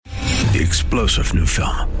The explosive new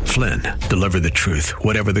film, Flynn, Deliver the Truth,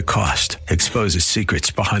 Whatever the Cost, exposes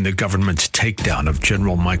secrets behind the government's takedown of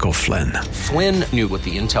General Michael Flynn. Flynn knew what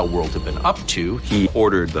the intel world had been up to. He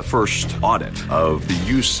ordered the first audit of the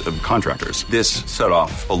use of contractors. This set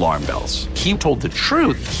off alarm bells. He told the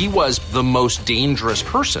truth. He was the most dangerous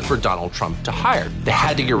person for Donald Trump to hire. They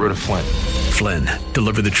had to get rid of Flynn. Flynn,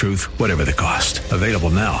 Deliver the Truth, Whatever the Cost. Available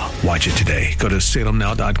now. Watch it today. Go to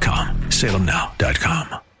salemnow.com.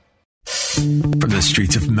 salemnow.com. From the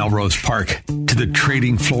streets of Melrose Park to the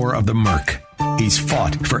trading floor of the Merc, he's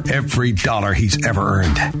fought for every dollar he's ever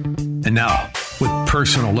earned. And now, with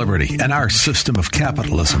personal liberty and our system of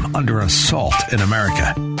capitalism under assault in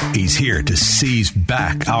America, he's here to seize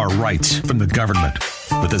back our rights from the government.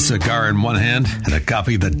 With a cigar in one hand and a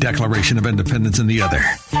copy of the Declaration of Independence in the other,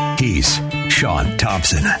 he's Sean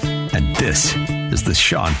Thompson. And this is the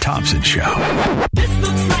Sean Thompson Show. This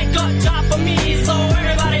looks like a job for me, so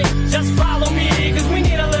everybody just follow me, because we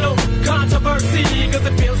need a little controversy, because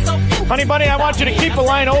it feels so... Honey Bunny, I want you to keep a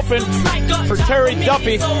line open for Terry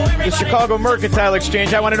Duffy, the Chicago Mercantile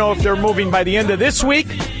Exchange. I want to know if they're moving by the end of this week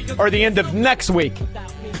or the end of next week.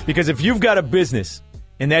 Because if you've got a business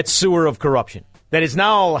in that sewer of corruption that is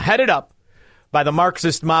now headed up by the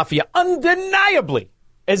Marxist mafia, undeniably,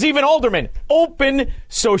 as even aldermen, open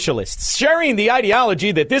socialists, sharing the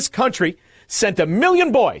ideology that this country sent 1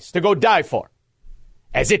 million boys to go die for,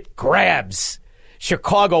 as it grabs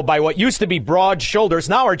Chicago by what used to be broad shoulders,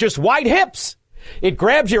 now are just wide hips. It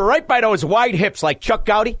grabs you right by those wide hips like Chuck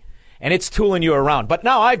Goudie, and it's tooling you around. But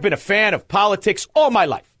now I've been a fan of politics all my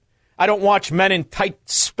life. I don't watch men in tight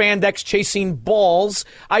spandex chasing balls.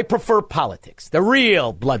 I prefer politics, the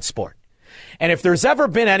real blood sport. And if there's ever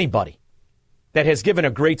been anybody that has given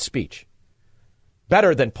a great speech,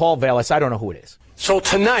 better than Paul Vallas, I don't know who it is. So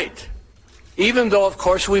tonight, even though, of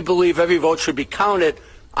course, we believe every vote should be counted,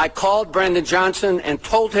 I called Brandon Johnson and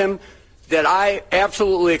told him that I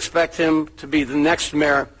absolutely expect him to be the next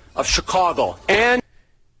mayor of Chicago. And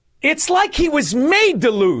it's like he was made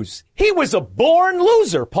to lose. He was a born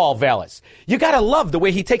loser, Paul Vallas. You got to love the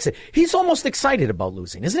way he takes it. He's almost excited about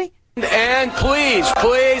losing, isn't he? And please.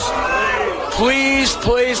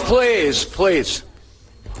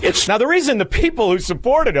 It's now the reason the people who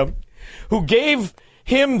supported him, who gave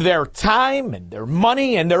him their time and their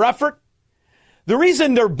money and their effort, the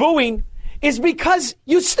reason they're booing is because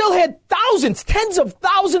you still had thousands, tens of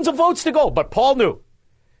thousands of votes to go. But Paul knew,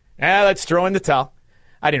 let's throw in the towel.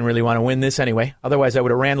 I didn't really want to win this anyway. Otherwise, I would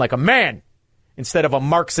have ran like a man instead of a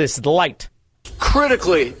Marxist light.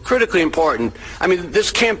 Critically important. I mean, this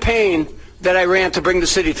campaign that I ran to bring the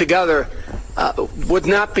city together would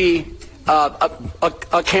not be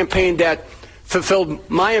a campaign that fulfilled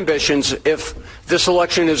my ambitions if this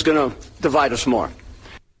election is going to divide us more.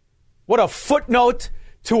 What a footnote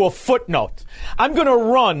to a footnote. I'm going to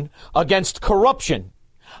run against corruption,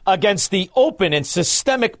 against the open and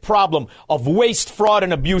systemic problem of waste, fraud,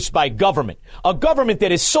 and abuse by government. A government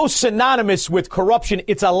that is so synonymous with corruption,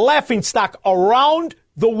 it's a laughingstock around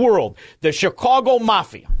the world. The Chicago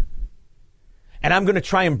Mafia. And I'm going to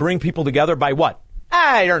try and bring people together by what?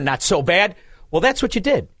 You're not so bad. Well, that's what you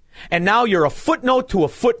did. And now you're a footnote to a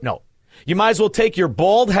footnote. You might as well take your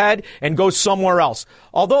bald head and go somewhere else.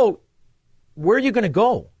 Although, where are you going to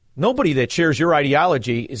go? Nobody that shares your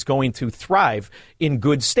ideology is going to thrive in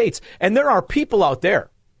good states. And there are people out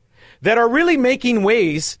there that are really making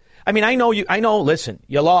ways. I mean, I know, listen,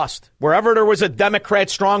 you lost. Wherever there was a Democrat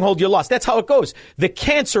stronghold, you lost. That's how it goes. The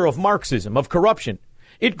cancer of Marxism, of corruption,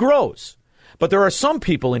 it grows. But there are some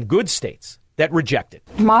people in good states that reject it.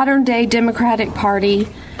 Modern day Democratic Party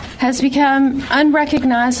has become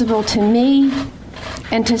unrecognizable to me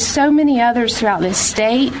and to so many others throughout this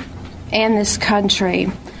state and this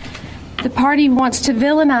country. The party wants to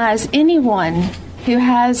villainize anyone who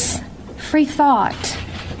has free thought,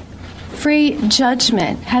 free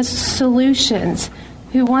judgment, has solutions,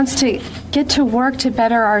 who wants to get to work to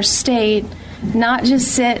better our state, not just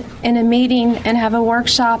sit in a meeting and have a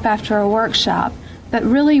workshop after a workshop, but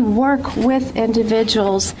really work with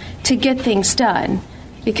individuals to get things done,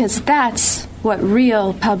 because that's what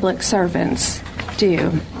real public servants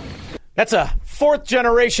do. That's a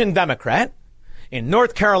fourth-generation Democrat in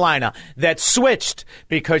North Carolina that switched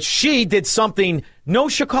because she did something no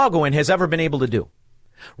Chicagoan has ever been able to do.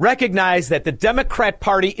 Recognize that the Democrat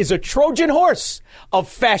Party is a Trojan horse of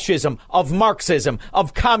fascism, of Marxism,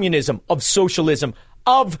 of communism, of socialism,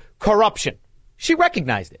 of corruption. She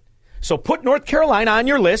recognized it. So put North Carolina on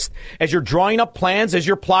your list as you're drawing up plans, as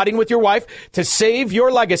you're plotting with your wife to save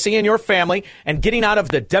your legacy and your family and getting out of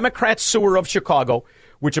the Democrat sewer of Chicago,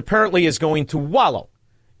 which apparently is going to wallow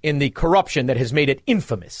in the corruption that has made it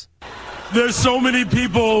infamous. There's so many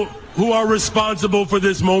people who are responsible for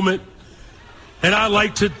this moment, and I'd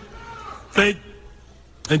like to thank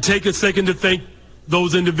and take a second to thank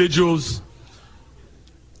those individuals.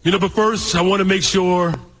 But first, I want to make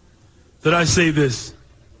sure that I say this.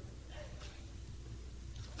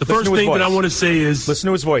 The first thing that I want to say is... Listen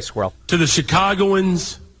to his voice, Squirrel. To the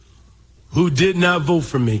Chicagoans who did not vote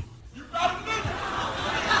for me.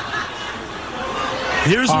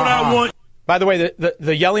 Here's what I want. By the way,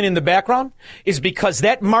 the yelling in the background is because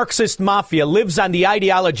that Marxist mafia lives on the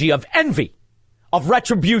ideology of envy, of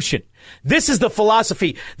retribution. This is the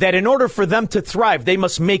philosophy that in order for them to thrive, they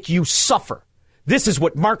must make you suffer. This is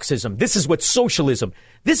what Marxism, this is what socialism,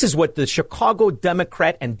 this is what the Chicago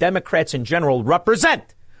Democrat and Democrats in general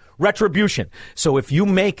represent. Retribution. So if you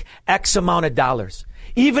make X amount of dollars,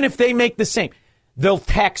 even if they make the same, they'll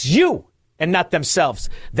tax you and not themselves.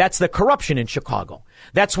 That's the corruption in Chicago.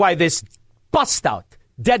 That's why this bust-out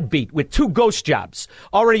deadbeat with 2 ghost jobs,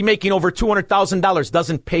 already making over $200,000,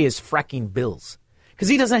 doesn't pay his fracking bills. Because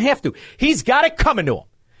he doesn't have to. He's got it coming to him.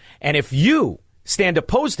 And if you stand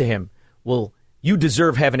opposed to him, well, you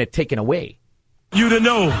deserve having it taken away. You to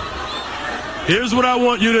know. Here's what I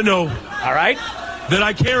want you to know. All right? That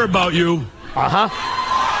I care about you. Uh-huh.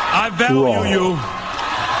 I value you.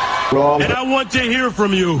 Wrong. And I want to hear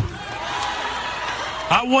from you.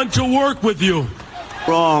 I want to work with you.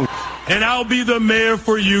 Wrong. And I'll be the mayor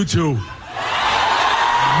for you too.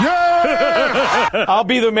 Yeah! I'll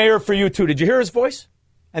be the mayor for you too. Did you hear his voice?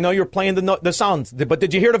 I know you're playing the sounds, but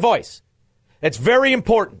did you hear the voice? That's very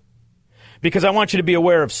important because I want you to be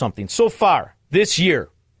aware of something. So far, this year,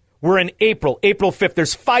 we're in April 5th.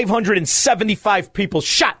 There's 575 people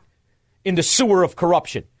shot in the sewer of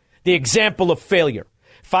corruption. The example of failure.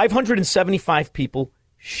 575 people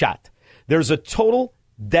shot. There's a total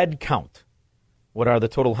dead count. What are the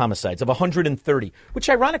total homicides? Of 130, which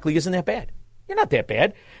ironically isn't that bad. You're not that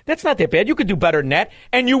bad. That's not that bad. You could do better than that,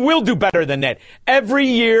 and you will do better than that. Every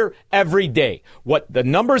year, every day. What the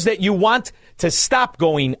numbers that you want to stop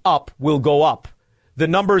going up will go up. The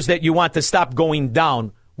numbers that you want to stop going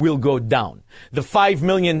down will go down. The 5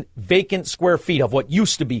 million vacant square feet of what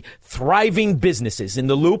used to be thriving businesses in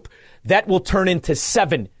the Loop, that will turn into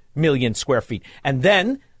 7 million square feet. And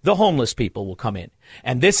then the homeless people will come in.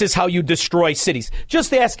 And this is how you destroy cities.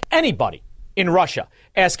 Just ask anybody in Russia.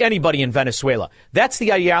 Ask anybody in Venezuela. That's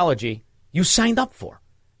the ideology you signed up for.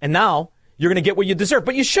 And now you're going to get what you deserve.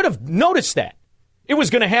 But you should have noticed that. It was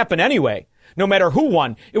going to happen anyway. No matter who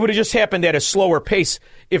won, it would have just happened at a slower pace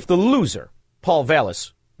if the loser, Paul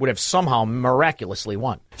Vallas, would have somehow miraculously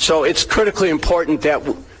won. So it's critically important that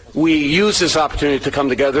we use this opportunity to come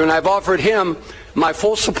together. And I've offered him my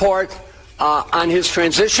full support on his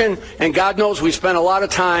transition. And God knows we spent a lot of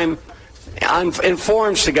time in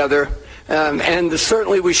forums together. And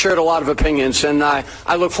certainly we shared a lot of opinions. And I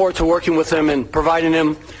look forward to working with him and providing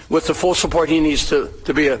him with the full support he needs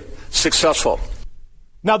to be successful.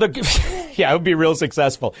 Now, yeah, it would be real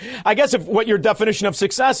successful. I guess what your definition of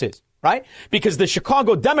success is, right? Because the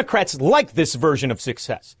Chicago Democrats like this version of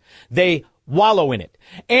success. They wallow in it.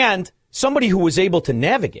 And somebody who was able to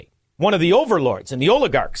navigate, one of the overlords and the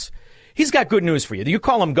oligarchs, he's got good news for you. You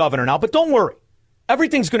call him governor now, but don't worry.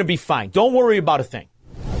 Everything's going to be fine. Don't worry about a thing.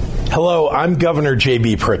 Hello, I'm Governor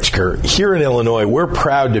J.B. Pritzker. Here in Illinois, we're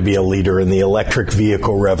proud to be a leader in the electric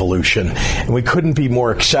vehicle revolution, and we couldn't be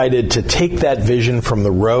more excited to take that vision from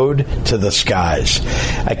the road to the skies.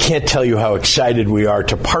 I can't tell you how excited we are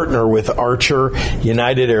to partner with Archer,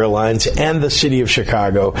 United Airlines, and the City of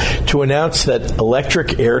Chicago to announce that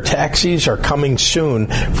electric air taxis are coming soon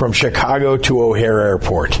from Chicago to O'Hare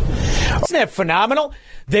Airport. Isn't that phenomenal?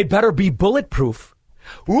 They better be bulletproof.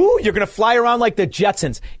 Ooh, you're going to fly around like the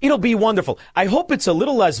Jetsons. It'll be wonderful. I hope it's a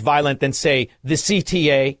little less violent than, say, the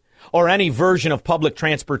CTA or any version of public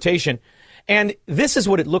transportation. And this is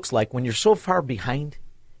what it looks like when you're so far behind,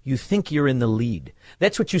 you think you're in the lead.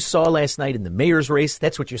 That's what you saw last night in the mayor's race.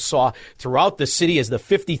 That's what you saw throughout the city as the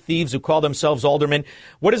 50 thieves who call themselves aldermen.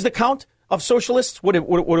 What is the count of socialists? What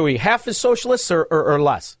are we, half as socialists or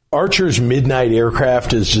less? Archer's Midnight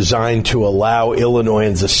aircraft is designed to allow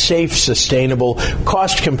Illinoisans a safe, sustainable,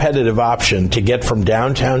 cost-competitive option to get from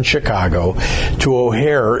downtown Chicago to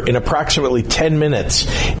O'Hare in approximately 10 minutes.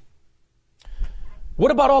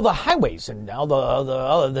 What about all the highways and all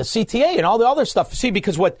the CTA and all the other stuff? See,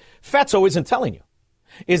 because what Fatso isn't telling you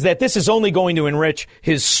is that this is only going to enrich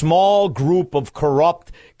his small group of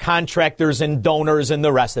corrupt contractors and donors and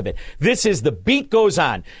the rest of it. This is the beat goes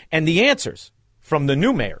on. And the answers from the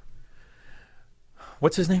new mayor.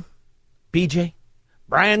 What's his name? BJ?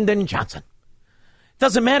 Brandon Johnson.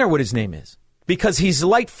 Doesn't matter what his name is. because he's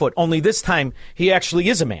Lightfoot, only this time he actually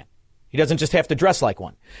is a man. He doesn't just have to dress like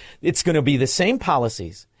one. It's going to be the same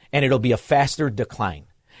policies, and it'll be a faster decline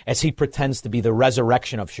as he pretends to be the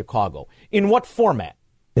resurrection of Chicago. In what format?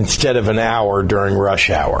 Instead of an hour during rush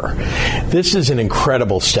hour. This is an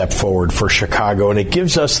incredible step forward for Chicago, and it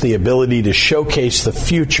gives us the ability to showcase the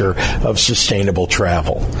future of sustainable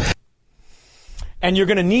travel. And you're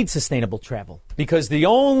going to need sustainable travel because the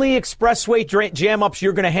only expressway jam-ups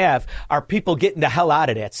you're going to have are people getting the hell out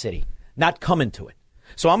of that city, not coming to it.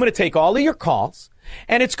 So I'm going to take all of your calls,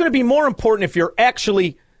 and it's going to be more important if you're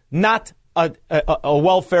actually not a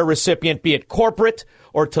welfare recipient, be it corporate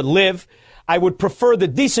or to live. I would prefer the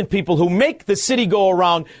decent people who make the city go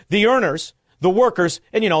around, the earners, the workers,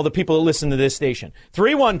 and, the people who listen to this station.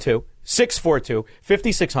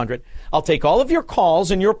 312-642-5600. I'll take all of your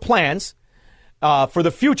calls and your plans for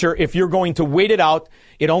the future if you're going to wait it out.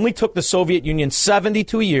 It only took the Soviet Union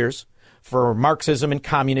 72 years for Marxism and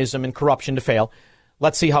communism and corruption to fail.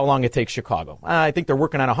 Let's see how long it takes Chicago. I think they're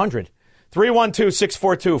working on 100.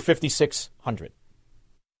 312-642-5600.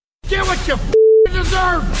 Get what you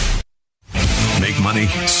deserve! Make money,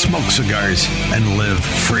 smoke cigars, and live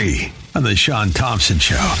free on the Sean Thompson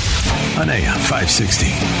Show on AM 560.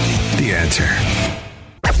 The Answer.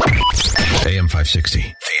 AM 560.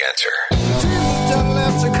 The Answer.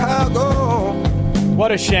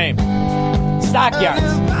 What a shame. Stockyards.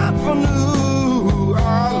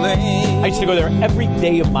 I used to go there every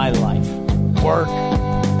day of my life. Work,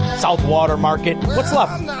 South Water Market. What's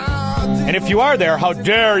left? And if you are there, how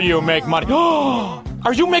dare you make money?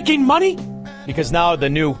 Are you making money? Because now the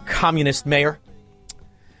new communist mayor,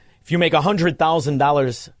 if you make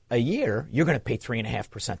 $100,000 a year, you're going to pay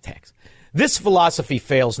 3.5% tax. This philosophy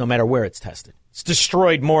fails no matter where it's tested. It's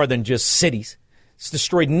destroyed more than just cities. It's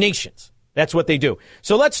destroyed nations. That's what they do.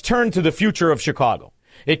 So let's turn to the future of Chicago.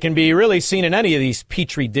 It can be really seen in any of these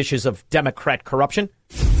petri dishes of Democrat corruption.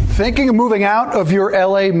 Thinking of moving out of your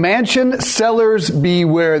L.A. mansion? Sellers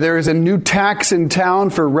beware. There is a new tax in town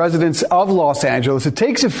for residents of Los Angeles. It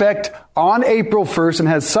takes effect on April 1st and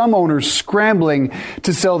has some owners scrambling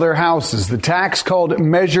to sell their houses. The tax, called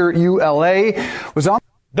Measure ULA, was on.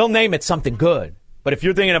 They'll name it something good. But if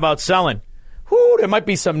you're thinking about selling, there might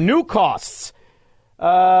be some new costs.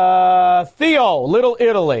 Theo, Little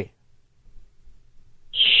Italy.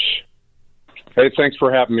 Hey, thanks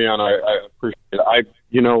for having me on. I appreciate it.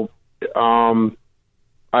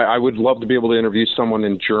 I would love to be able to interview someone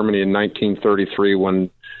in Germany in 1933 when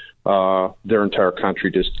their entire country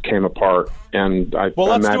just came apart. And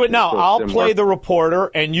let's do it now. I'll play the reporter,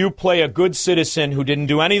 and you play a good citizen who didn't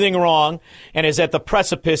do anything wrong and is at the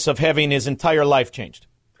precipice of having his entire life changed.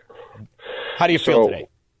 How do you feel today?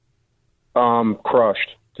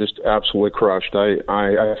 Crushed. Just absolutely crushed.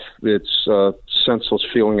 It's a senseless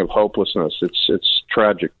feeling of hopelessness. It's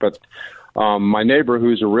tragic. But my neighbor,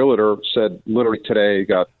 who's a realtor, said literally today he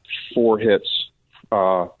got 4 hits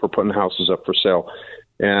for putting houses up for sale,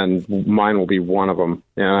 and mine will be one of them.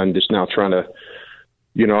 And I'm just now trying to,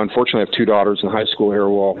 unfortunately, I have 2 daughters in high school here.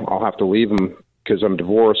 Well, I'll have to leave them because I'm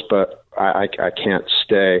divorced, but I can't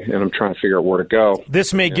stay, and I'm trying to figure out where to go.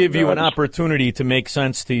 This may give you an opportunity to make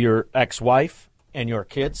sense to your ex-wife and your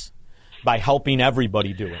kids by helping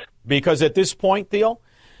everybody do it. Because at this point, Theo,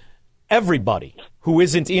 everybody who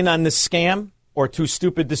isn't in on this scam or too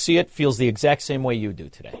stupid to see it feels the exact same way you do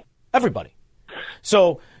today. Everybody.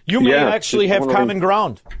 So you may actually have common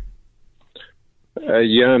ground.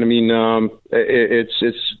 And I mean, it's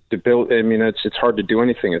hard to do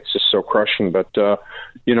anything. It's just so crushing. But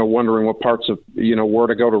wondering what parts of where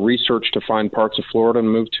to go to research to find parts of Florida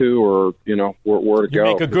and move to, or where to go.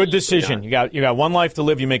 You make a good decision. You got one life to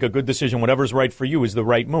live. You make a good decision. Whatever's right for you is the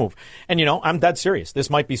right move. And I'm dead serious. This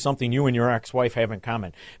might be something you and your ex-wife have in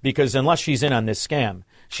common, because unless she's in on this scam,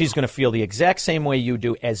 she's going to feel the exact same way you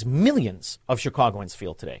do, as millions of Chicagoans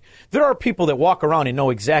feel today. There are people that walk around and know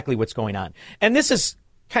exactly what's going on. And this is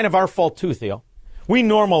kind of our fault too, Theo. We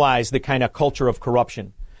normalize the kind of culture of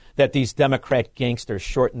corruption that these Democrat gangsters,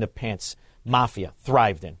 short in the pants mafia,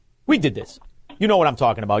 thrived in. We did this. You know what I'm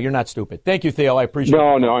talking about. You're not stupid. Thank you, Theo. I appreciate it.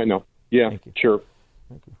 No, I know. Yeah, sure.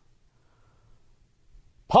 Thank you.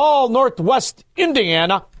 Paul, Northwest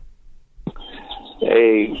Indiana.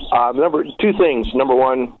 Hey, two things. Number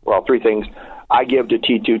one, three things. I give to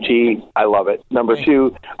T2T. I love it. Number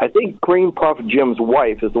two, I think Cream Puff Jim's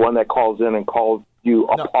wife is the one that calls in and calls you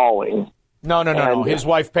appalling. No. His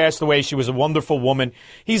wife passed away. She was a wonderful woman.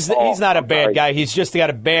 He's not a bad guy. He's just got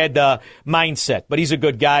a bad mindset, but he's a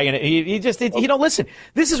good guy, and he don't listen.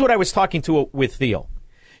 This is what I was talking to with Theo.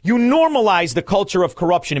 You normalize the culture of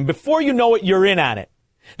corruption, and before you know it, you're in on it.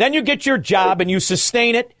 Then you get your job and you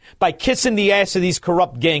sustain it by kissing the ass of these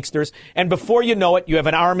corrupt gangsters. And before you know it, you have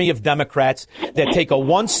an army of Democrats that take a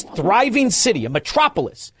once thriving city, a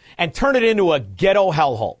metropolis, and turn it into a ghetto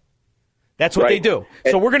hellhole. That's what they do.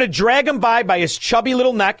 So we're going to drag him by his chubby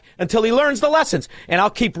little neck until he learns the lessons. And I'll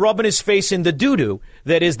keep rubbing his face in the doo-doo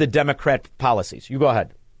that is the Democrat policies. You go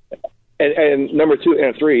ahead. And number 2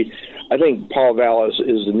 and 3, I think Paul Vallas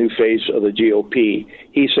is the new face of the GOP.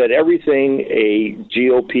 He said everything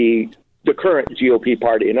the current GOP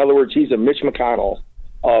party. In other words, he's a Mitch McConnell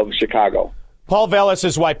of Chicago. Paul Vallas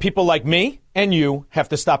is why people like me and you have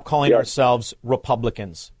to stop calling ourselves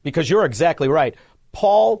Republicans. Because you're exactly right.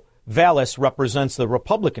 Paul Vallas represents the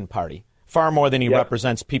Republican Party far more than he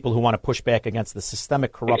represents people who want to push back against the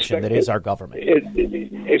systemic corruption that is our government.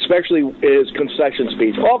 Especially his concession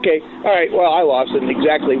speech. Okay, all right, well, I lost it.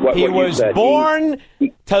 Exactly what he you was said. born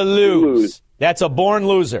to lose. That's a born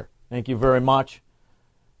loser. Thank you very much.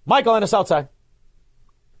 Michael on the South Side.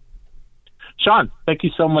 Sean, thank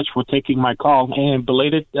you so much for taking my call, and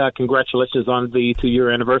belated congratulations on the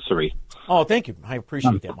 2-year anniversary. Oh, thank you. I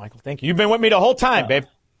appreciate that, Michael. Thank you. You've been with me the whole time, babe.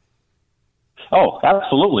 Oh,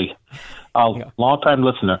 absolutely. Long-time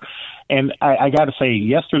listener. And I got to say,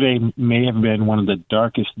 yesterday may have been one of the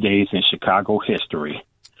darkest days in Chicago history.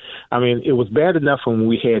 I mean, it was bad enough when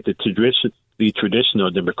we had the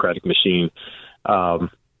traditional Democratic machine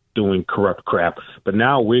doing corrupt crap, but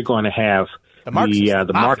now we're going to have the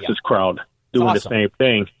Marxist crowd doing the same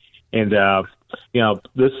thing. And,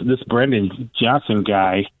 this Brandon Johnson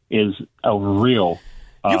guy is a real...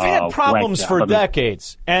 You've had problems for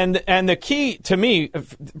decades, and the key to me,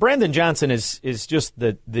 Brandon Johnson is just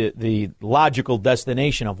the logical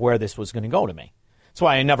destination of where this was going to go to me. That's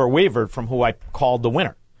why I never wavered from who I called the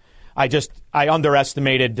winner. I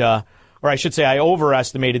underestimated, or I should say I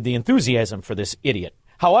overestimated the enthusiasm for this idiot.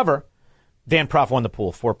 However, Dan Proft won the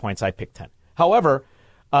pool, 4 points, I picked 10. However,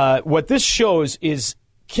 what this shows is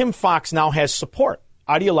Kim Foxx now has support,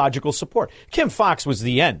 ideological support. Kim Foxx was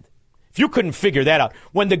the end. If you couldn't figure that out,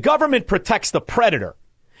 when the government protects the predator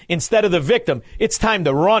instead of the victim, it's time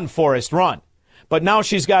to run, Forrest, run. But now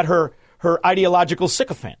she's got her ideological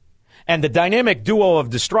sycophant and the dynamic duo of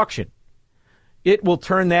destruction. It will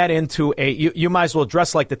turn that into you might as well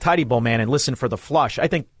dress like the Tidy Bow man and listen for the flush. I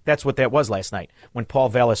think that's what that was last night when Paul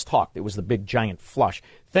Vallas talked. It was the big giant flush.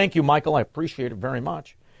 Thank you, Michael. I appreciate it very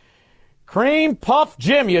much. Cream Puff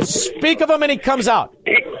Jim, you speak of him and he comes out.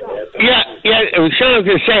 Yeah, it was going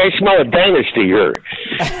to say, I smell a dynasty here.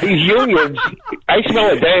 These unions, I smell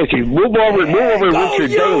a dynasty. Move over, Richard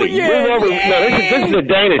Daley. Move over. No, this is a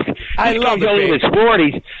dynasty. I love it, only in his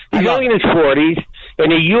 40s. He's only in his 40s,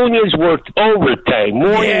 and the unions worked overtime,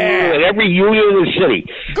 more than every union in the city.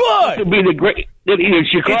 Good. This would be the great.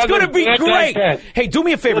 It's going to be great. Hey, do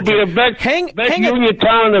me a favor, Jim. It'll be the best union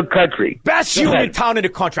town in the country. Best union town in the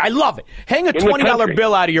country. I love it. Hang a $20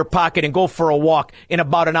 bill out of your pocket and go for a walk in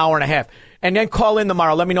about an hour and a half. And then call in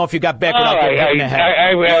tomorrow. Let me know if you got back without getting hit in the head.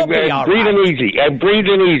 I'm breathing easy. I'm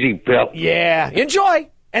breathing easy, Bill. Yeah. Enjoy.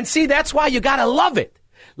 And see, that's why you got to love it.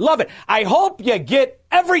 Love it. I hope you get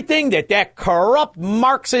everything that corrupt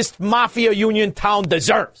Marxist mafia union town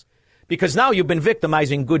deserves. Because now you've been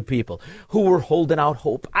victimizing good people who were holding out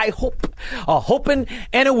hope. I hope. A hoping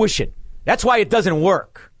and a wishing. That's why it doesn't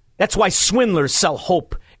work. That's why swindlers sell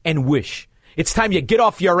hope and wish. It's time you get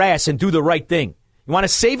off your ass and do the right thing. You want to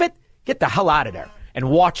save it? Get the hell out of there and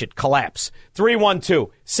watch it collapse.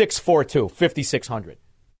 312-642-5600.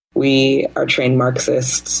 We are trained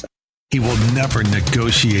Marxists. He will never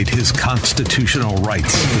negotiate his constitutional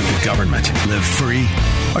rights with the government. Live free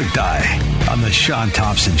or die on the Sean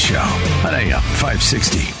Thompson Show on AM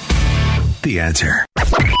 560. The Answer.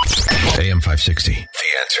 AM 560.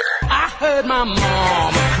 The Answer. I heard my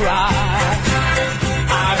mama cry.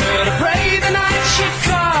 I heard her pray the night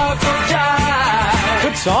Chicago died.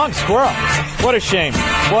 Good song, Squirrel. What a shame.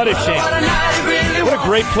 What a shame. What a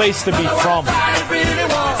great place to be from.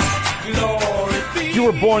 You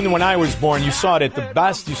were born when I was born. You saw it at the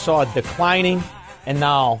best. You saw it declining. And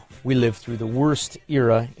now we live through the worst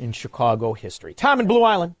era in Chicago history. Tom in Blue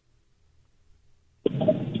Island.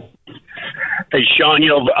 Hey, Sean,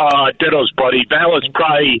 dittos, buddy. Vallas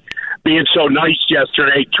probably being so nice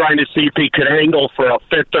yesterday, trying to see if he could angle for a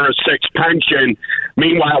 5th or a 6th pension.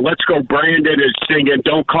 Meanwhile, Let's Go Brandon is singing,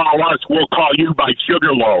 don't call us, we'll call you by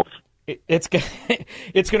Sugarloaf. It's going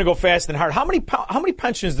to go fast and hard. How many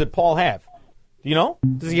pensions did Paul have? Do you know?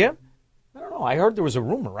 Does he have? I don't know. I heard there was a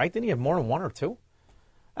rumor, right? Didn't he have more than one or two?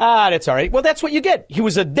 That's all right. Well, that's what you get. He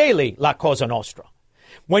was a daily La Cosa Nostra.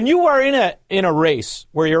 When you are in a race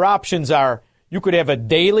where your options are, you could have a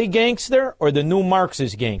daily gangster or the new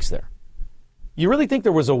Marxist gangster. You really think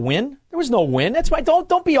there was a win? There was no win. That's why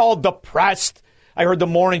don't be all depressed. I heard the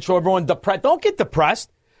morning show, everyone depressed. Don't get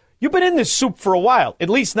depressed. You've been in this soup for a while. At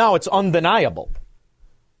least now it's undeniable.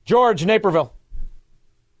 George, Naperville.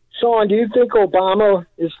 Sean, do you think Obama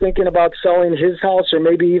is thinking about selling his house or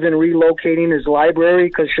maybe even relocating his library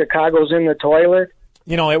because Chicago's in the toilet?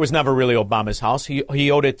 You know, it was never really Obama's house.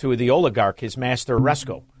 He owed it to the oligarch, his master,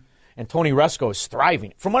 Resco. And Tony Resco is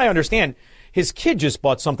thriving. From what I understand, his kid just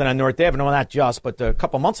bought something on North Avenue, well, not just, but a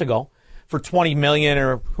couple months ago, for $20 million,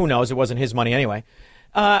 or who knows, it wasn't his money anyway.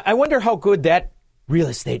 I wonder how good that real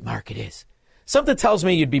estate market is. Something tells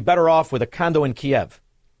me you'd be better off with a condo in Kiev.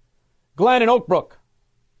 Glenn in Oak Brook.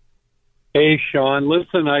 Hey, Sean,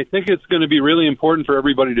 listen, I think it's going to be really important for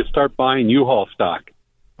everybody to start buying U-Haul stock.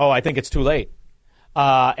 Oh, I think it's too late.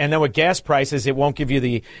 And then with gas prices, it won't give you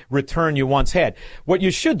the return you once had. What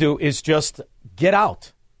you should do is just get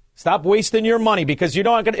out. Stop wasting your money because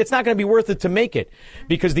it's not going to be worth it to make it.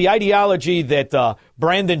 Because the ideology that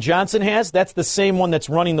Brandon Johnson has, that's the same one that's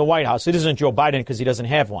running the White House. It isn't Joe Biden because he doesn't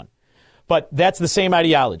have one. But that's the same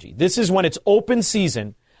ideology. This is when it's open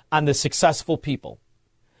season on the successful people.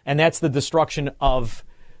 And that's the destruction of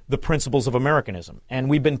the principles of Americanism. And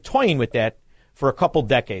we've been toying with that for a couple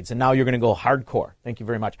decades. And now you're going to go hardcore. Thank you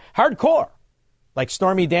very much. Hardcore. Like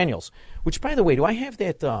Stormy Daniels. Which, by the way, do I have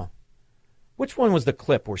that... Which one was the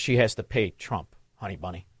clip where she has to pay Trump, Honey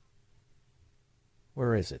Bunny?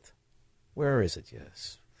 Where is it?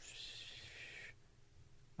 Yes.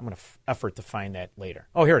 I'm going to effort to find that later.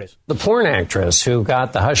 Oh, here it is. The porn actress who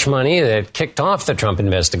got the hush money that kicked off the Trump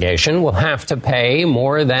investigation will have to pay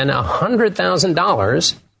more than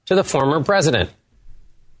 $100,000 to the former president.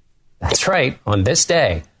 That's right. On this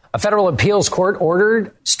day, a federal appeals court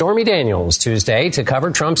ordered Stormy Daniels Tuesday to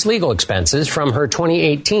cover Trump's legal expenses from her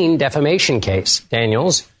 2018 defamation case.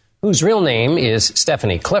 Daniels, whose real name is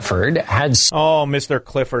Stephanie Clifford, had... Oh, Mr.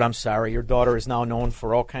 Clifford, I'm sorry. Your daughter is now known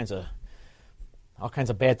for all kinds of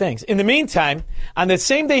bad things. In the meantime, on the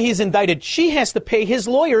same day he's indicted, she has to pay his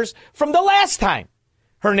lawyers from the last time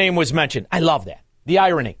her name was mentioned. I love that. The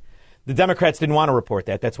irony. The Democrats didn't want to report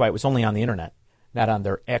that. That's why it was only on the internet, not on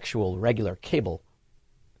their actual regular cable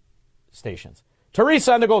stations.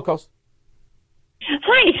 Teresa on the Gold Coast.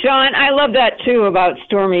 Hi, Sean. I love that, too, about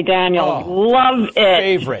Stormy Daniels. Love it.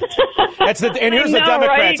 Favorite. And here's the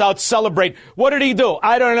Democrats out celebrate. What did he do?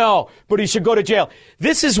 I don't know, but he should go to jail.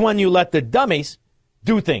 This is when you let the dummies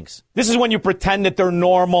do things. This is when you pretend that they're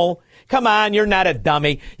normal. Come on, you're not a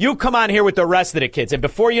dummy. You come on here with the rest of the kids, and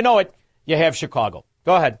before you know it, you have Chicago.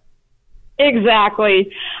 Go ahead.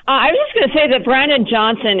 Exactly. I was just going to say that Brandon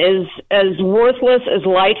Johnson is as worthless as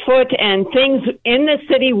Lightfoot, and things in the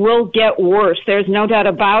city will get worse. There's no doubt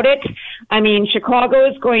about it. I mean, Chicago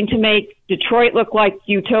is going to make Detroit look like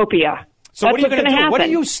utopia. So that's what are you going to do? happen. What are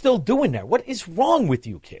you still doing there? What is wrong with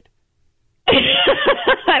you, kid?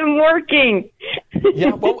 I'm working.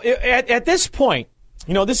 Yeah, well, at this point,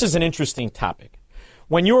 this is an interesting topic.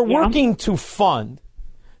 When you're working to fund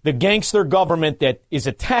the gangster government that is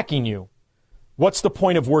attacking you, what's the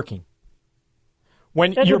point of working?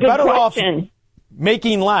 When That's you're better off question.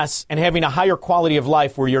 making less and having a higher quality of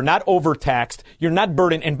life where you're not overtaxed, you're not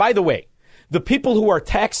burdened. And by the way, the people who are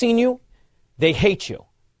taxing you, they hate you.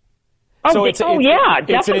 Oh, so it's It's an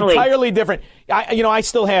definitely. entirely different. I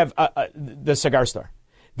still have the cigar store.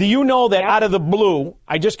 Do you know that out of the blue,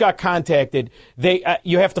 I just got contacted.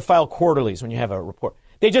 You have to file quarterlies when you have a report.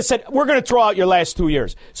 They just said, we're going to throw out your last 2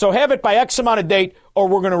 years. So have it by X amount of date or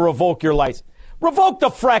we're going to revoke your license. Revoke the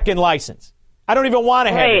fracking license. I don't even want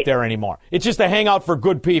to have it there anymore. It's just a hangout for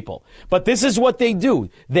good people. But this is what they do.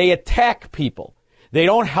 They attack people. They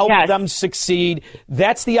don't help them succeed.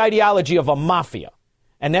 That's the ideology of a mafia.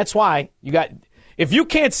 And that's why if you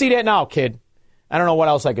can't see that now, kid, I don't know what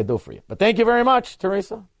else I could do for you. But thank you very much,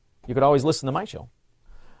 Teresa. You could always listen to my show.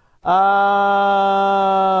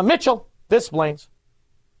 Mitchell, this Blaines.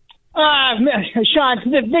 Sean,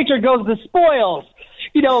 Victor goes the spoils.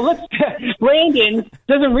 Brandon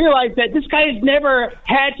doesn't realize that this guy has never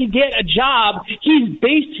had to get a job. He's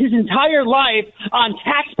based his entire life on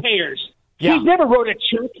taxpayers. Yeah. He's never wrote a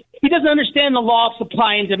check. He doesn't understand the law of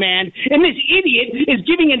supply and demand. And this idiot is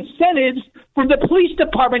giving incentives for the police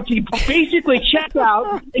department to basically check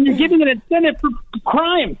out, and you're giving an incentive for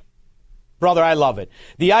crime. Brother, I love it.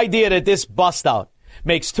 The idea that this bust out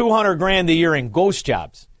makes $200,000 a year in ghost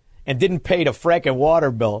jobs and didn't pay the fracking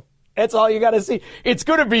water bill. That's all you got to see. It's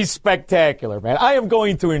going to be spectacular, man. I am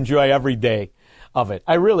going to enjoy every day of it.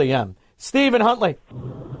 I really am. Stephen Huntley.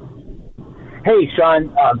 Hey,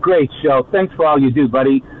 Sean, great show. Thanks for all you do,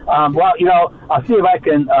 buddy. I'll see if I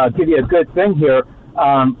can give you a good thing here.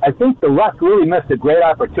 I think the left really missed a great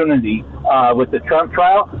opportunity with the Trump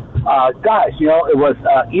trial. Gosh, it was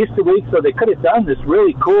Easter week, so they could have done this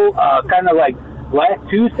really cool kind of like last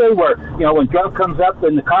Tuesday where, when Trump comes up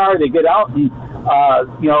in the car, they get out and,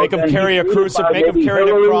 make them carry a crucifix, make them carry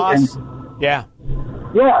the cross. Yeah.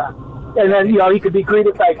 Yeah. And then, he could be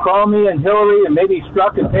greeted by Comey and Hillary and maybe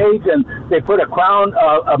Strzok and Page, and they put a crown,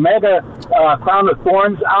 a mega crown of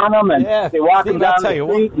thorns on them, and they walk them down the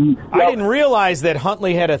street. I didn't realize that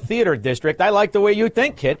Huntley had a theater district. I like the way you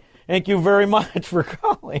think, kid. Thank you very much for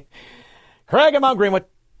calling. Craig in Mount Greenwood.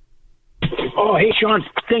 Oh, hey, Sean.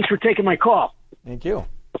 Thanks for taking my call. Thank you.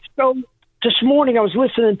 So this morning I was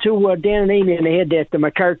listening to Dan and Amy, and they had the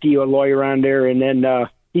McCarthy lawyer on there, and then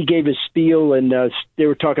he gave his spiel, and they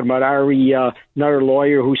were talking about Ari, another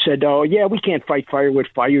lawyer, who said, "Oh, yeah, we can't fight fire with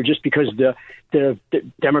fire just because the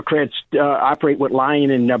Democrats operate with lying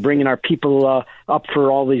and bringing our people up for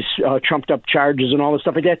all these trumped-up charges and all this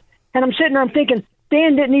stuff like that." And I'm sitting there, I'm thinking,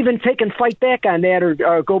 Dan didn't even take and fight back on that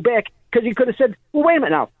or go back, because he could have said, well, wait a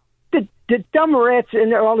minute now. The dumb rats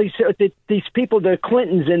and all these people, the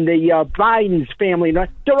Clintons and the Biden's family,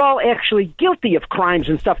 they're all actually guilty of crimes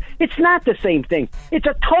and stuff. It's not the same thing. It's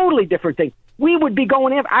a totally different thing. We would be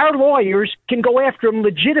going after, our lawyers can go after them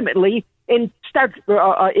legitimately and start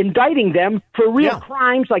indicting them for real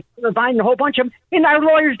crimes like Biden, a whole bunch of them, and our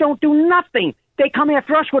lawyers don't do nothing. They come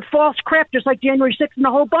after us with false crap, just like January 6th and a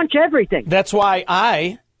whole bunch of everything. That's why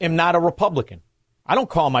I am not a Republican. I don't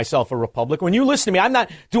call myself a Republican. When you listen to me, I'm not.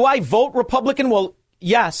 Do I vote Republican? Well,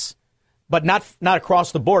 yes, but not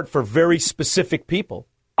across the board for very specific people.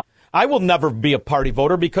 I will never be a party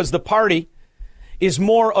voter because the party is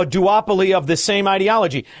more a duopoly of the same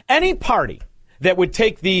ideology. Any party that would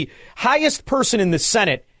take the highest person in the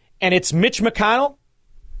Senate and it's Mitch McConnell,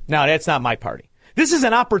 no, that's not my party. This is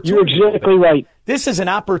an opportunity. You're exactly right. This is an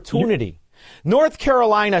opportunity. North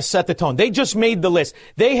Carolina set the tone. They just made the list.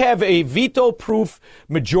 They have a veto-proof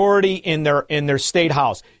majority in their state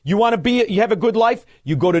house. You have a good life,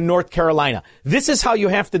 you go to North Carolina. This is how you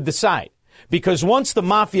have to decide. Because once the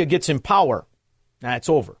mafia gets in power, it's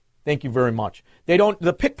over. Thank you very much.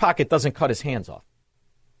 The pickpocket doesn't cut his hands off.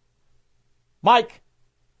 Mike,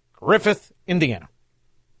 Griffith, Indiana.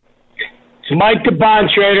 It's Mike the bond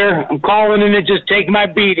trader. I'm calling in to just take my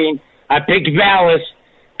beating. I picked Vallis.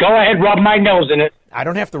 Go ahead, rub my nose in it. I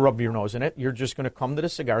don't have to rub your nose in it. You're just going to come to the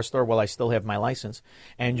cigar store while I still have my license,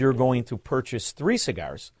 and you're going to purchase 3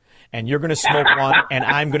 cigars, and you're going to smoke one, and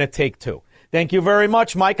I'm going to take 2. Thank you very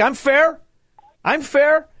much, Mike. I'm fair.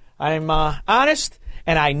 I'm honest,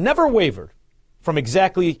 and I never wavered from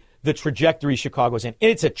exactly the trajectory Chicago's in. And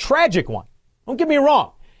it's a tragic one. Don't get me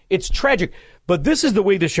wrong. It's tragic. But this is the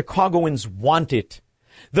way the Chicagoans want it.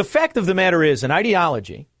 The fact of the matter is an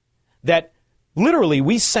ideology that literally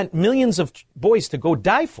we sent millions of boys to go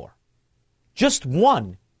die for. Just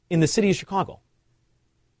one in the city of Chicago.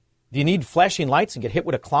 Do you need flashing lights and get hit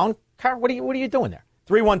with a clown car? What are you doing there?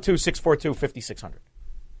 312-642-5600.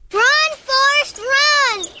 Run, Forrest,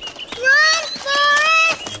 run! Run,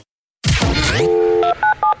 Forrest!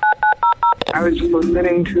 I was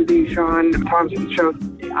listening to the Sean Thompson show.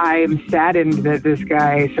 I am saddened that this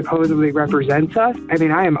guy supposedly represents us. I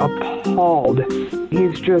mean, I am appalled.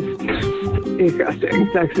 He's just disgusting,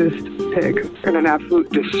 sexist pig, and an absolute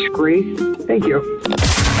disgrace. Thank you.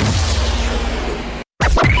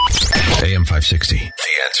 AM 560, The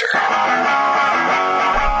Answer.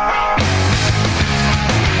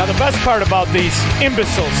 Now, the best part about these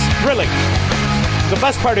imbeciles, really, the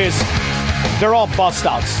best part is they're all bust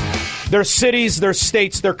outs. Their cities, their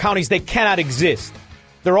states, their counties, they cannot exist.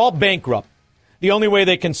 They're all bankrupt. The only way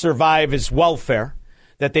they can survive is welfare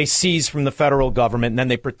that they seize from the federal government, and then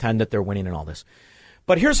they pretend that they're winning and all this.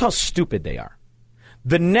 But here's how stupid they are.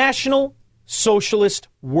 The National Socialist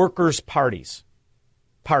Workers' Party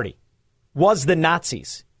was the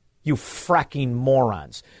Nazis, you fracking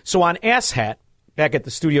morons. So on Asshat, back at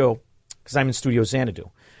the studio, because I'm in Studio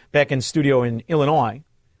Xanadu, back in studio in Illinois,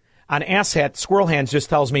 on Asshat, Squirrel Hands just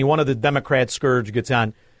tells me one of the Democrat scourge gets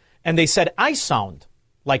on, and they said, I sound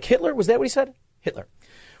like Hitler. Was that what he said? Hitler.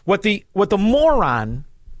 What the moron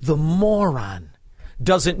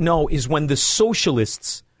doesn't know is when the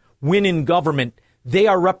socialists win in government, they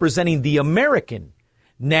are representing the American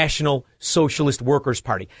National Socialist Workers'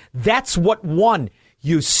 Party. That's what won,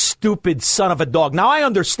 you stupid son of a dog. Now, I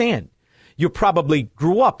understand you probably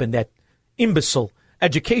grew up in that imbecile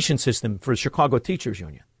education system for the Chicago Teachers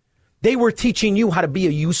Union. They were teaching you how to be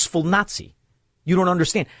a useful Nazi. You don't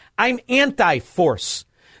understand. I'm anti-force.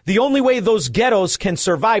 The only way those ghettos can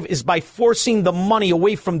survive is by forcing the money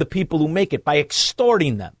away from the people who make it, by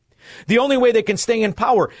extorting them. The only way they can stay in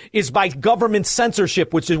power is by government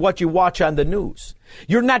censorship, which is what you watch on the news.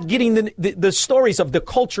 You're not getting the stories of the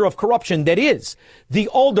culture of corruption that is the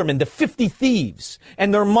aldermen, the 50 thieves,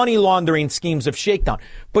 and their money laundering schemes of shakedown.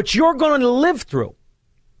 But you're going to live through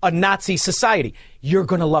a Nazi society. You're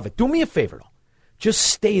going to love it. Do me a favor, though. Just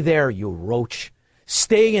stay there, you roach.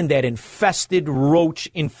 Stay in that infested,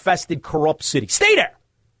 roach-infested, corrupt city. Stay there.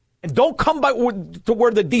 And don't come by to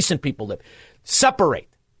where the decent people live. Separate.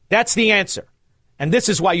 That's the answer. And this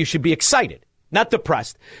is why you should be excited, not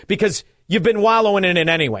depressed, because you've been wallowing in it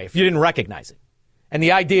anyway, if you didn't recognize it. And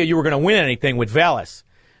the idea you were going to win anything with Vallis,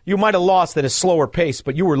 you might have lost at a slower pace,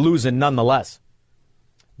 but you were losing nonetheless.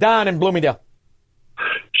 Don in Bloomingdale.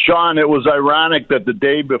 Sean, it was ironic that the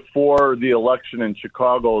day before the election in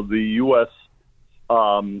Chicago, the U.S.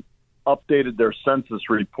 Updated their census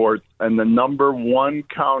reports, and the number one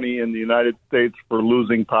county in the United States for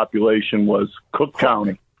losing population was Cook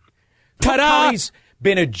County. Cook County's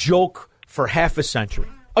been a joke for half a century.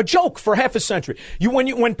 A joke for half a century.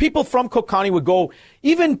 When people from Cook County would go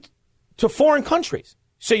even to foreign countries,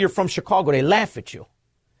 say you're from Chicago, they laugh at you.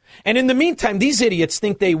 And in the meantime, these idiots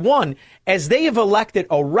think they won as they have elected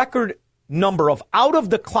a record number of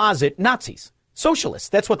out-of-the-closet Nazis, socialists.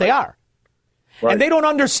 That's what they are. Right. And they don't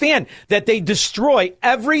understand that they destroy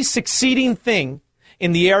every succeeding thing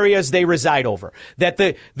in the areas they reside over, that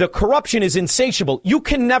the corruption is insatiable. You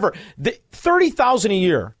can never, $30,000 a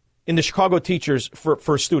year in the Chicago teachers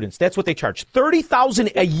for students. That's what they charge.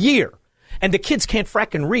 $30,000 a year. And the kids can't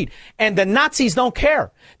fracking read. And the Nazis don't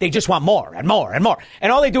care. They just want more and more and more.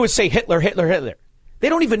 And all they do is say Hitler, Hitler, Hitler. They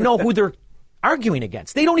don't even know who they're arguing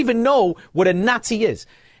against. They don't even know what a Nazi is.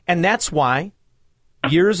 And that's why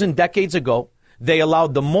years and decades ago, they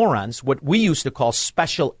allowed the morons, what we used to call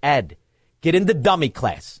special ed, get in the dummy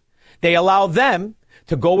class. They allow them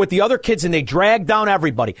to go with the other kids and they drag down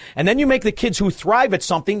everybody. And then you make the kids who thrive at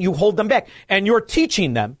something, you hold them back. And you're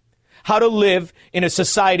teaching them how to live in a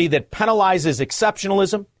society that penalizes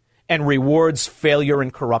exceptionalism and rewards failure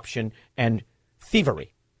and corruption and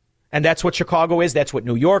thievery. And that's what Chicago is. That's what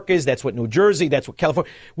New York is. That's what New Jersey. That's what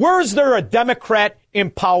California. Where is there a Democrat in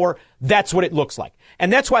power? That's what it looks like.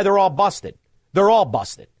 And that's why they're all busted. They're all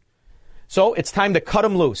busted. So it's time to cut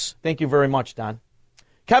them loose. Thank you very much, Don.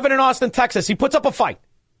 Kevin in Austin, Texas. He puts up a fight.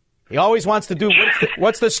 He always wants to do,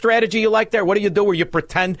 what's the strategy you like there? What do you do where you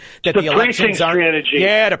pretend that the elections aren't? Strategy.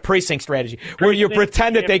 Yeah, the precinct strategy. Where you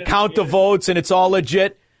pretend that they count the votes and it's all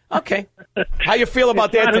legit. Okay. How you feel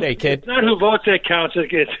about that today, kid? It's not who votes that counts.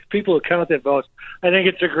 It's people who count that votes. I think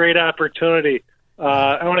it's a great opportunity.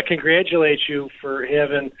 I want to congratulate you for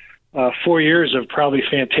having 4 years of probably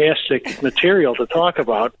fantastic material to talk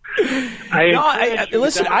about.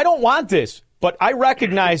 Listen, I don't want this, but I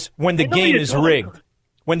recognize when the game is rigged.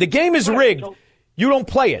 When the game is rigged, you don't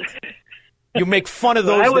play it. You make fun of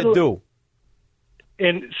those that do.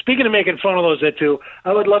 And speaking of making fun of those that do,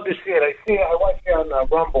 I would love to see it. I watch you on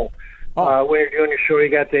Rumble when you're doing your show. You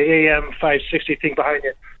got the AM 560 thing behind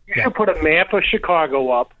you. You should put a map of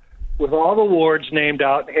Chicago up with all the wards named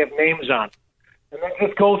out and have names on. And then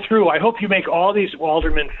just go through. I hope you make all these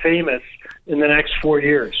aldermen famous in the next 4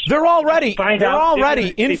 years. They're already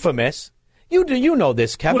infamous. You know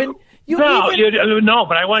this, Kevin. No,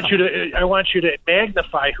 but I want you to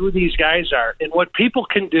magnify who these guys are and what people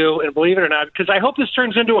can do, and believe it or not, because I hope this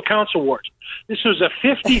turns into a council wars. This was a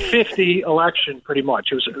 50-50 election, pretty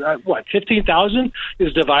much. It was 15,000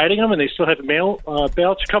 is dividing them, and they still have mail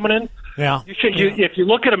ballots coming in. Yeah. If you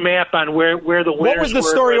look at a map on where the winners What was the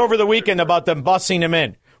story over the weekend about them bussing them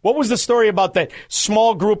in? What was the story about that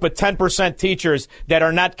small group of 10% teachers that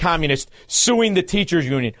are not communist suing the teachers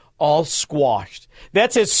union? All squashed.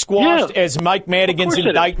 That's as squashed as Mike Madigan's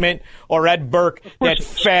indictment or Ed Burke, that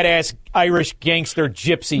fat-ass Irish gangster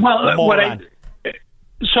gypsy moron. What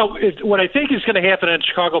I think is going to happen in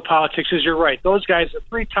Chicago politics is you're right. Those guys, the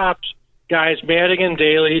three top guys, Madigan,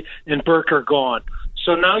 Daley, and Burke are gone.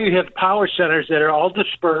 So now you have power centers that are all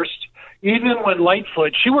dispersed. Even when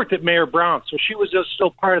Lightfoot, she worked at Mayor Brown, so she was just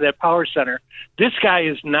still part of that power center. This guy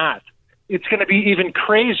is not. It's going to be even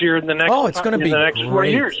crazier in the next. Oh, it's going to be the next 4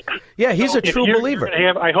 years. Yeah, he's a true believer.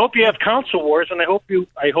 I hope you have council wars, and I hope you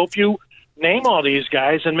name all these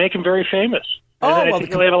guys and make them very famous. I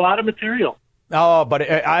think you'll have a lot of material. Oh, but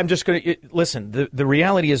I'm just going to listen. The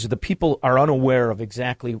reality is the people are unaware of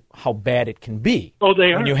exactly how bad it can be. Oh,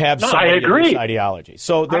 they are. When you have somebody of this ideology,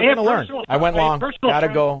 so they're going to learn. I went long. Gotta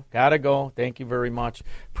go. Thank you very much.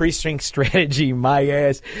 Precinct strategy, my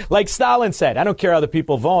ass. Like Stalin said, I don't care how the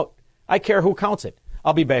people vote. I care who counts it.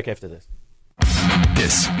 I'll be back after this.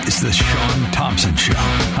 This is the Sean Thompson Show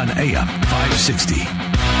on AM 560.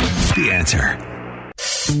 The Answer.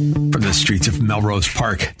 From the streets of Melrose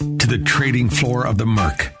Park to the trading floor of the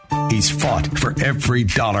Merc, he's fought for every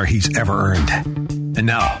dollar he's ever earned. And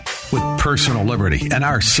now, with personal liberty and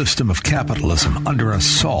our system of capitalism under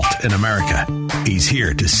assault in America, he's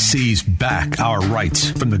here to seize back our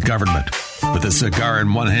rights from the government. With a cigar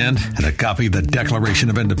in one hand and a copy of the Declaration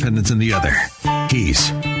of Independence in the other, he's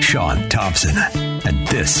Sean Thompson. And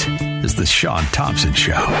this is the Sean Thompson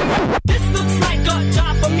Show. This looks like a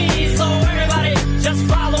job for me, so everybody just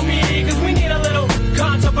follow me, because we need a little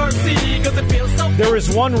controversy, because it feels so. There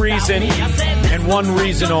is one reason, and one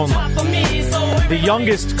reason only. The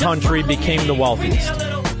youngest country became the wealthiest.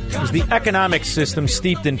 It was the economic system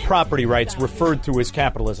steeped in property rights referred to as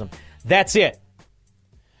capitalism. That's it.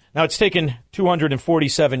 Now, it's taken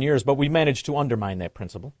 247 years, but we managed to undermine that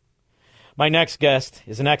principle. My next guest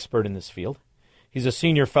is an expert in this field. He's a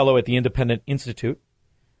senior fellow at the Independent Institute,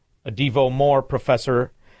 a Devo Moore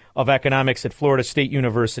professor of economics at Florida State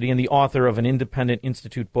University, and the author of an Independent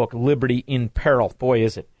Institute book, Liberty in Peril. Boy,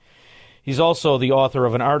 is it. He's also the author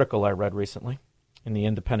of an article I read recently in the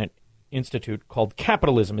Independent Institute called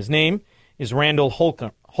Capitalism. His name is Randall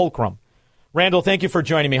Holcrum. Randall, thank you for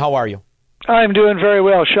joining me. How are you? I'm doing very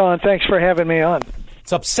well, Sean. Thanks for having me on.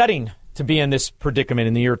 It's upsetting to be in this predicament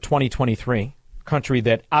in the year 2023, a country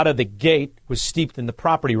that out of the gate was steeped in the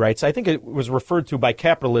property rights. I think it was referred to by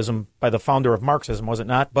capitalism by the founder of Marxism, was it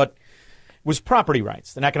not? But it was property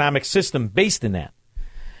rights, an economic system based in that.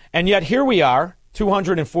 And yet here we are,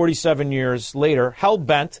 247 years later,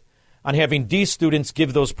 hell-bent on having these students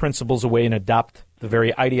give those principles away and adopt the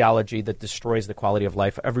very ideology that destroys the quality of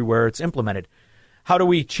life everywhere it's implemented. How do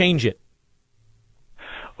we change it?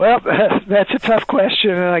 Well, that's a tough question,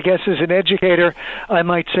 and I guess as an educator, I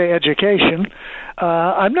might say education.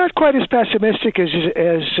 I'm not quite as pessimistic as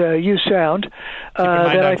you sound. Keep in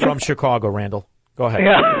mind I'm from Chicago, Randall. Go ahead.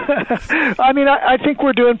 Yeah. I mean, I think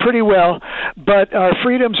we're doing pretty well, but our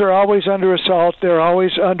freedoms are always under assault. They're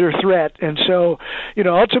always under threat. And so,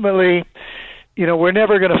 ultimately, we're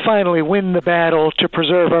never going to finally win the battle to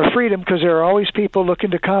preserve our freedom, because there are always people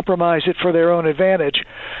looking to compromise it for their own advantage.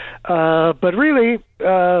 But really,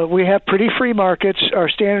 we have pretty free markets. Our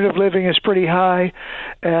standard of living is pretty high,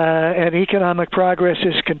 and economic progress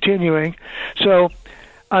is continuing. So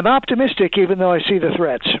I'm optimistic, even though I see the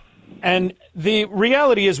threats. And the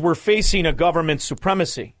reality is we're facing a government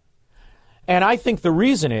supremacy. And I think the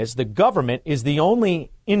reason is the government is the only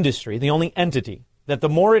industry, the only entity, that the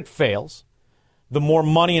more it fails, the more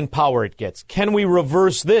money and power it gets. Can we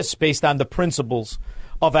reverse this based on the principles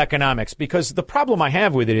of economics? Because the problem I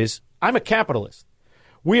have with it is I'm a capitalist.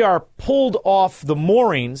 We are pulled off the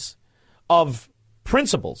moorings of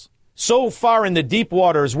principles so far in the deep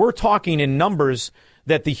waters, we're talking in numbers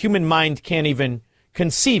that the human mind can't even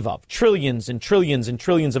conceive of. Trillions and trillions and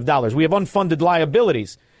trillions of dollars. We have unfunded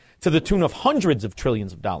liabilities to the tune of hundreds of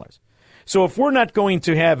trillions of dollars. So if we're not going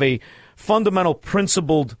to have a fundamental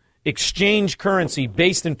principled exchange currency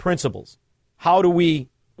based in principles, how do we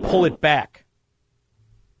pull it back?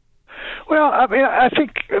 Well, I mean, I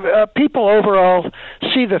think people overall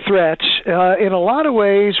see the threats. In a lot of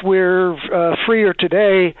ways, we're freer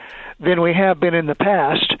today than we have been in the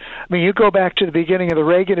past. I mean, you go back to the beginning of the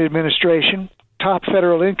Reagan administration, top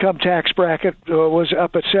federal income tax bracket was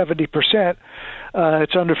up at 70%.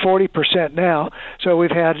 It's under 40% now. So we've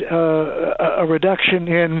had a reduction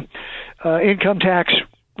in income tax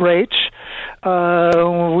rates.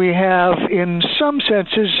 We have, in some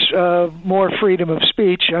senses, more freedom of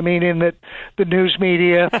speech. I mean, in that the news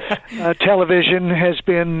media, television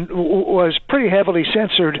was pretty heavily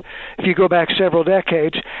censored if you go back several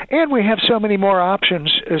decades. And we have so many more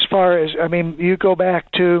options as far as, I mean, you go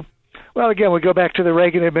back to, well, again, we go back to the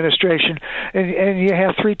Reagan administration, and you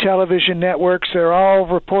have 3 television networks. They're all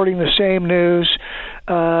reporting the same news.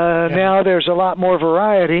 Now there's a lot more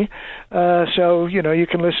variety. So, you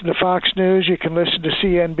can listen to Fox News, you can listen to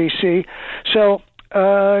CNBC. So,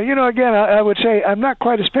 again, I would say I'm not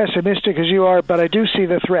quite as pessimistic as you are, but I do see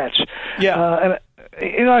the threats. Yeah.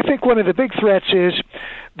 And, I think one of the big threats is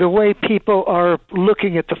the way people are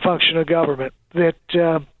looking at the function of government, that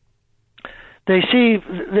they see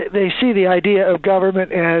the idea of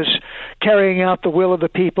government as carrying out the will of the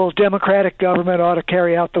people. Democratic government ought to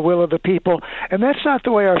carry out the will of the people. And that's not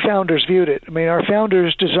the way our founders viewed it. I mean, our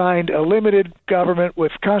founders designed a limited government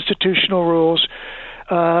with constitutional rules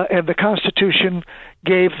and the Constitution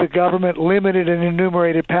gave the government limited and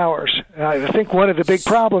enumerated powers. I think one of the big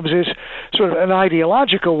problems is sort of an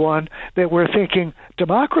ideological one, that we're thinking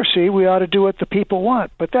democracy, we ought to do what the people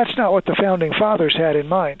want. But that's not what the Founding Fathers had in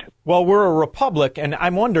mind. Well, we're a republic, and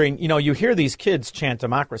I'm wondering, you hear these kids chant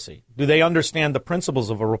democracy. Do they understand the principles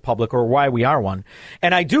of a republic or why we are one?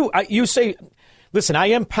 And you say, listen, I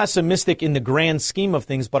am pessimistic in the grand scheme of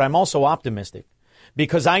things, but I'm also optimistic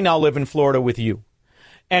because I now live in Florida with you.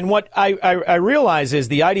 And what I realize is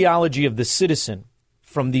the ideology of the citizen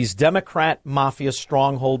from these Democrat mafia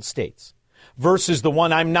stronghold states versus the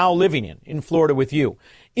one I'm now living in Florida with you.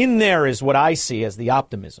 In there is what I see as the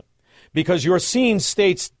optimism, because you're seeing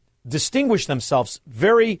states distinguish themselves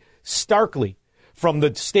very starkly from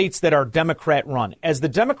the states that are Democrat run, as the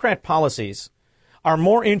Democrat policies are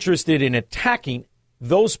more interested in attacking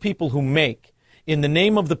those people who make in the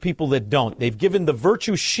name of the people that don't. They've given the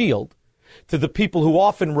virtue shield to the people who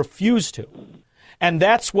often refuse to. And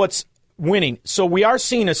that's what's winning. So we are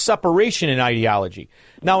seeing a separation in ideology.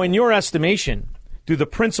 Now, in your estimation, do the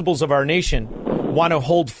principles of our nation want to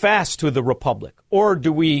hold fast to the republic? Or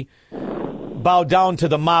do we bow down to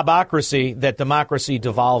the mobocracy that democracy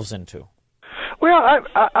devolves into? Well,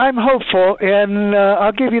 I'm hopeful, and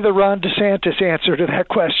I'll give you the Ron DeSantis answer to that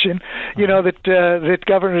question. That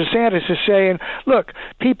Governor DeSantis is saying, look,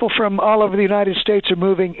 people from all over the United States are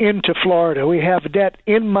moving into Florida. We have net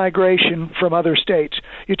in-migration from other states.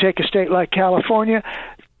 You take a state like California,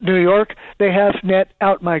 New York, they have net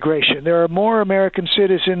out-migration. There are more American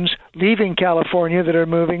citizens leaving California that are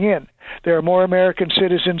moving in. There are more American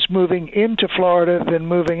citizens moving into Florida than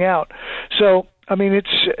moving out. So, I mean,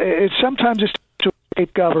 it's sometimes it's to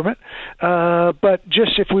escape government, but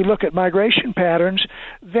just if we look at migration patterns,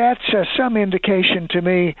 that's some indication to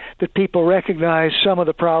me that people recognize some of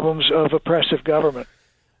the problems of oppressive government.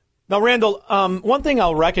 Now, Randall, one thing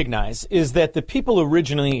I'll recognize is that the people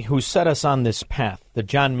originally who set us on this path, the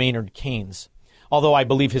John Maynard Keynes, although I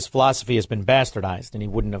believe his philosophy has been bastardized and he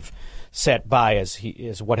wouldn't have sat by as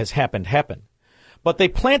what has happened, but they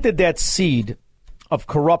planted that seed of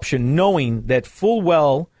corruption, knowing that full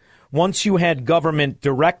well, once you had government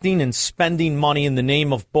directing and spending money in the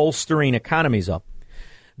name of bolstering economies up,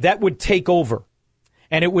 that would take over.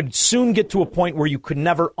 And it would soon get to a point where you could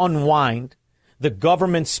never unwind the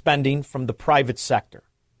government spending from the private sector.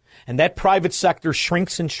 And that private sector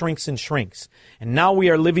shrinks and shrinks and shrinks. And now we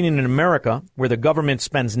are living in an America where the government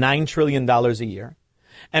spends $9 trillion a year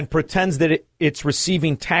and pretends that it's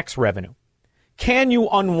receiving tax revenue. Can you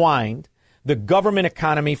unwind the government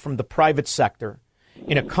economy from the private sector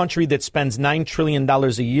in a country that spends $9 trillion a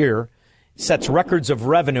year, sets records of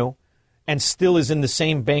revenue, and still is in the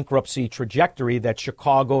same bankruptcy trajectory that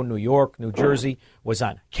Chicago, New York, New Jersey was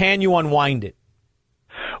on? Can you unwind it?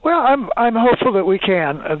 Well, I'm hopeful that we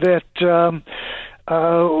can, that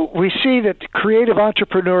we see that creative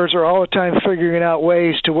entrepreneurs are all the time figuring out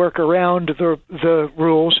ways to work around the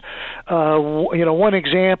rules. One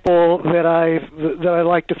example that I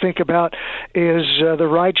like to think about is the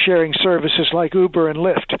ride-sharing services like Uber and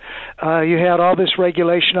Lyft. You had all this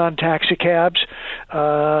regulation on taxi cabs,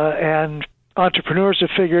 and entrepreneurs have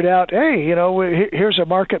figured out, hey, here's a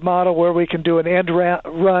market model where we can do an end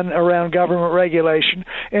run around government regulation,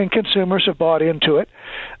 and consumers have bought into it.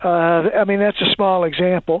 That's a small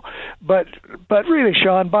example, but really,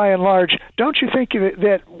 Sean, by and large, don't you think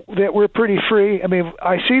that we're pretty free? I mean,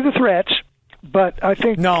 I see the threats, but I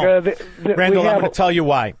think no. Randall, I'm going to tell you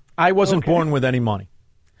why. I wasn't born with any money.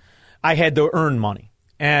 I had to earn money,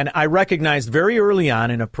 and I recognized very early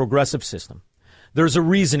on in a progressive system, there's a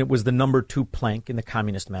reason it was the number 2 plank in the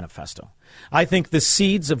Communist Manifesto. I think the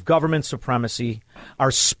seeds of government supremacy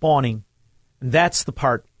are spawning. That's the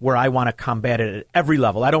part where I want to combat it at every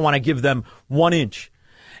level. I don't want to give them 1 inch.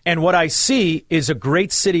 And what I see is a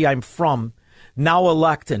great city I'm from now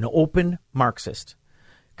elect an open Marxist.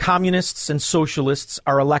 Communists and socialists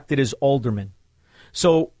are elected as aldermen.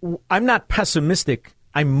 So I'm not pessimistic.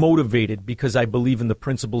 I'm motivated because I believe in the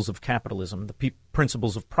principles of capitalism, the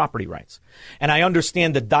principles of property rights. And I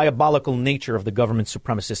understand the diabolical nature of the government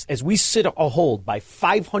supremacists as we sit a hold by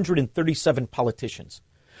 537 politicians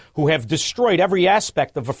who have destroyed every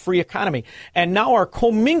aspect of a free economy and now are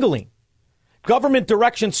commingling government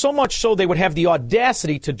direction, so much so they would have the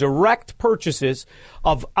audacity to direct purchases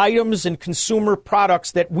of items and consumer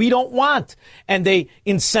products that we don't want. And they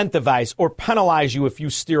incentivize or penalize you if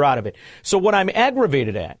you steer out of it. So what I'm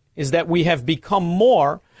aggravated at is that we have become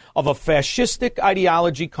more of a fascistic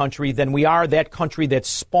ideology country than we are that country that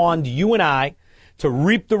spawned you and I to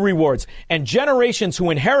reap the rewards. And generations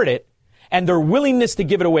who inherit it and their willingness to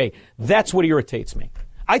give it away, that's what irritates me.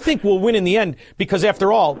 I think we'll win in the end because,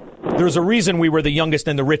 after all, there's a reason we were the youngest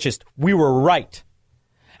and the richest. We were right.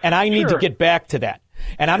 And I need to get back to that.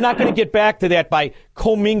 And I'm not going to get back to that by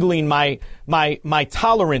commingling my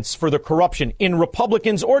tolerance for the corruption in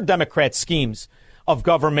Republicans or Democrat schemes of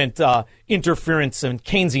government interference and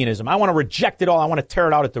Keynesianism. I want to reject it all. I want to tear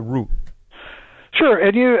it out at the root. Sure,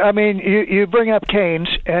 and you bring up Keynes,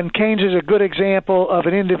 and Keynes is a good example of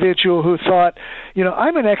an individual who thought,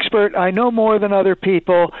 I'm an expert, I know more than other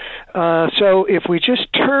people, so if we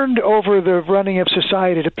just turned over the running of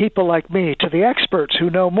society to people like me, to the experts who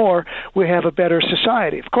know more, we have a better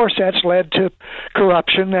society. Of course, that's led to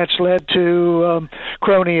corruption, that's led to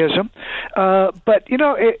cronyism, but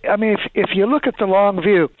if you look at the long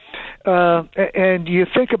view, and you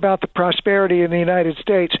think about the prosperity in the United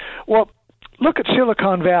States, well, look at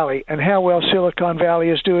Silicon Valley and how well Silicon Valley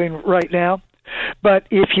is doing right now. But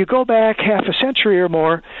if you go back half a century or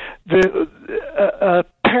more, the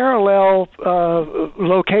parallel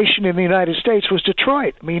location in the United States was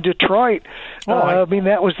Detroit. I mean, Detroit,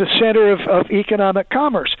 that was the center of economic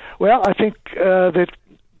commerce. Well, I think that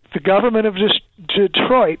the government of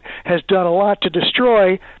Detroit has done a lot to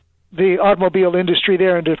destroy the automobile industry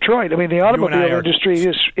there in Detroit. I mean, the automobile industry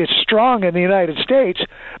is strong in the United States,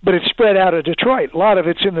 but it's spread out of Detroit. A lot of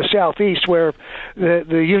it's in the southeast where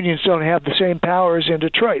the unions don't have the same power as in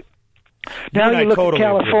Detroit. Now you look at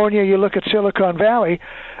California, you look at Silicon Valley,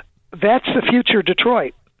 that's the future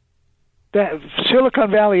Detroit. Silicon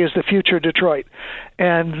Valley is the future Detroit.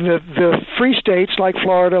 And the free states like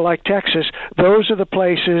Florida, like Texas, those are the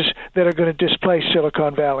places that are going to displace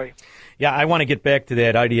Silicon Valley. Yeah, I want to get back to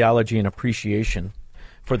that ideology and appreciation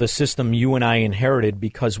for the system you and I inherited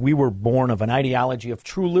because we were born of an ideology of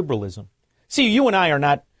true liberalism. See, you and I are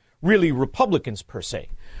not really Republicans per se.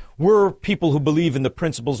 We're people who believe in the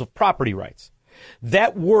principles of property rights.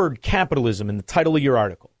 That word capitalism in the title of your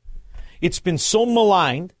article, it's been so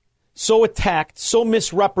maligned, so attacked, so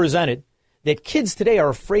misrepresented that kids today are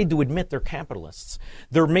afraid to admit they're capitalists.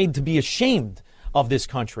 They're made to be ashamed of this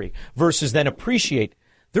country versus then appreciate.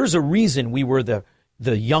 There's a reason we were the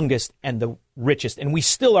youngest and the richest, and we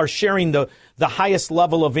still are sharing the highest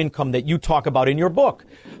level of income that you talk about in your book.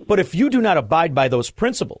 But if you do not abide by those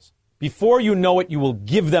principles, before you know it, you will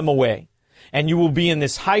give them away, and you will be in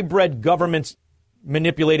this hybrid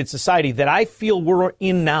government-manipulated society that I feel we're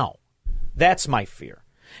in now. That's my fear.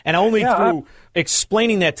 And only through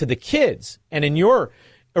explaining that to the kids and in your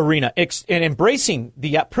arena and embracing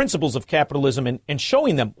the principles of capitalism and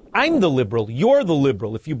showing them I'm the liberal, you're the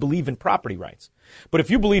liberal if you believe in property rights. But if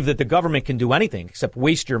you believe that the government can do anything except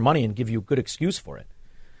waste your money and give you a good excuse for it,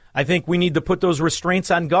 I think we need to put those restraints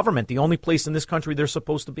on government, the only place in this country they're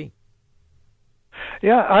supposed to be.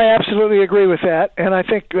 Yeah, I absolutely agree with that. And I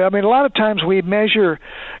think, a lot of times we measure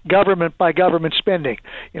government by government spending.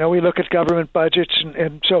 We look at government budgets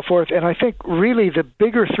and so forth. And I think really the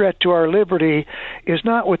bigger threat to our liberty is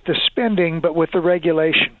not with the spending, but with the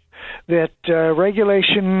regulation. That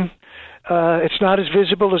regulation, it's not as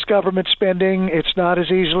visible as government spending. It's not as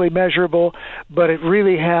easily measurable, but it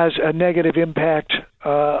really has a negative impact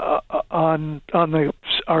on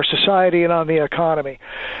our society and on the economy.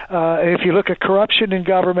 If you look at corruption in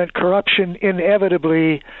government, corruption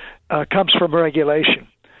inevitably comes from regulation.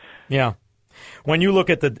 Yeah. When you look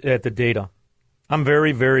at the data, I'm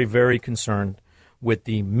very, very, very concerned with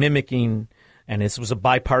the mimicking, and this was a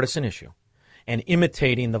bipartisan issue, and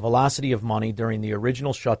imitating the velocity of money during the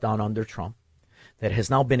original shutdown under Trump that has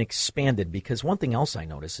now been expanded. Because one thing else I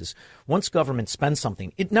notice is once government spends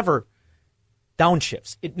something, it never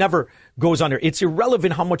downshifts. It never goes under. It's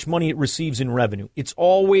irrelevant how much money it receives in revenue. It's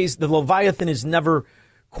always, the Leviathan is never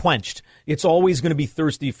quenched. It's always going to be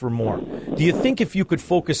thirsty for more. Do you think if you could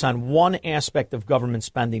focus on one aspect of government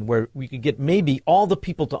spending where we could get maybe all the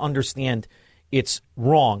people to understand it's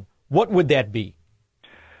wrong, what would that be?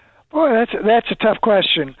 Boy, that's a tough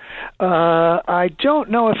question. I don't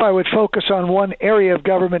know if I would focus on one area of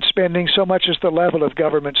government spending so much as the level of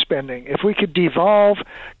government spending. If we could devolve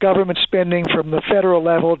government spending from the federal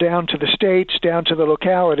level down to the states, down to the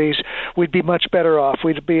localities, we'd be much better off.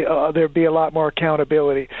 There'd be a lot more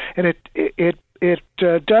accountability, and it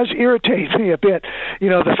does irritate me a bit.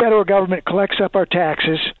 The federal government collects up our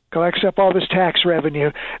taxes, collects up all this tax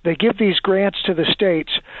revenue. They give these grants to the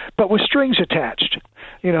states, but with strings attached.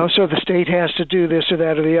 So the state has to do this or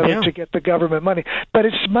that or the other to get the government money. But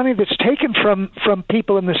it's money that's taken from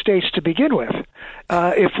people in the states to begin with.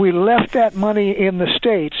 If we left that money in the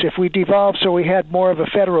states, if we devolved so we had more of a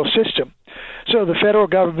federal system, so the federal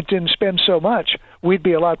government didn't spend so much, we'd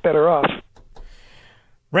be a lot better off.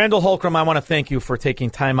 Randall Holcomb, I want to thank you for taking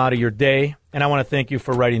time out of your day And I want to thank you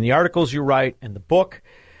for writing the articles you write and the book,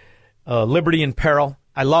 Liberty in Peril.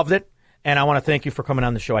 I loved it. And I want to thank you for coming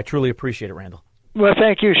on the show. I truly appreciate it, Randall. Well,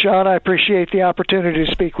 thank you, Sean. I appreciate the opportunity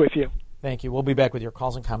to speak with you. Thank you. We'll be back with your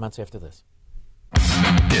calls and comments after this.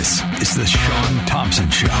 This is the Sean Thompson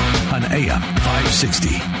Show on AM 560.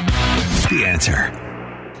 The Answer.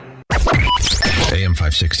 AM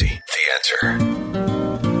 560. The Answer.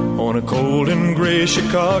 On a cold and gray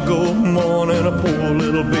Chicago morning, a poor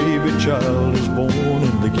little baby child is born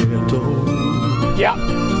in the ghetto. Yeah.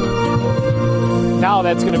 Now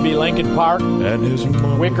that's going to be Lincoln Park, and his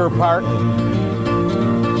Wicker Park.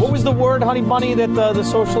 What was the word, Honey Bunny, that the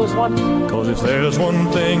socialist one? Because if there's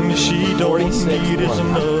one thing she don't need is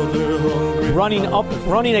another hungry...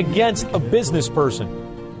 Running against a business person.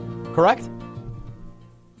 Correct?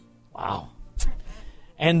 Wow.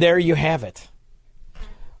 And there you have it.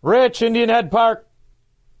 Rich, Indian Head Park.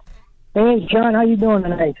 Hey, John, how you doing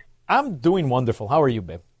tonight? I'm doing wonderful. How are you,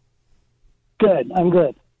 babe? Good. I'm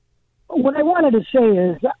good. What I wanted to say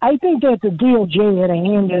is I think that the DOJ had a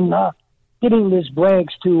hand in getting this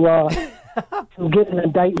Braggs to get an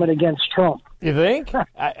indictment against Trump. You think? To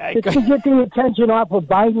get the attention off of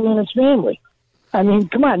Biden and his family. I mean,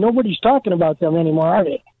 come on, nobody's talking about them anymore, are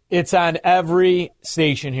they? It's on every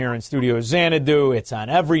station here in Studio Xanadu. It's on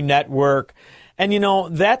every network. And, you know,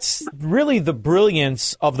 that's really the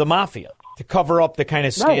brilliance of the mafia, to cover up the kind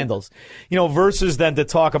of scandals. Right. You know, versus then to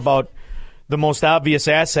talk about the most obvious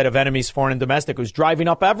asset of enemies, foreign and domestic, who's driving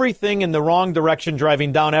up everything in the wrong direction,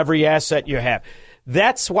 driving down every asset you have.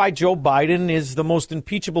 That's why Joe Biden is the most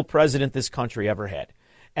impeachable president this country ever had.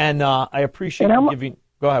 And I appreciate you giving...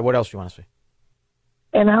 Go ahead. What else do you want to say?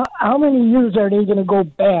 And how many years are they going to go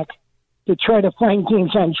back to try to find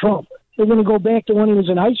things on Trump? They're going to go back to when he was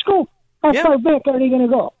in high school? How far back are they going to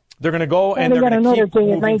go? They're going to go and they're got going to another keep thing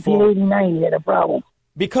in moving 1989 he had a problem.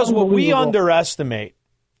 Because what we underestimate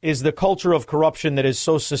is the culture of corruption that is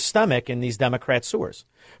so systemic in these Democrat sewers.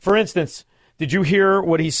 For instance, did you hear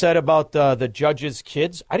what he said about the judge's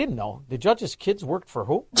kids? I didn't know. The judge's kids worked for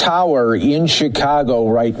who? Tower in Chicago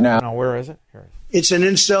right now. No, where is it? Here. It's an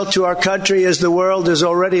insult to our country, as the world is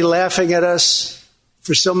already laughing at us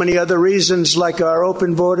for so many other reasons, like our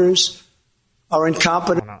open borders, our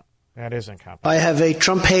incompetence. No, that is incompetent. I have a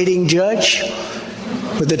Trump-hating judge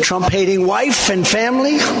with a Trump-hating wife and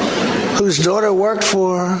family whose daughter worked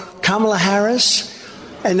for Kamala Harris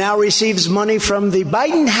and now receives money from the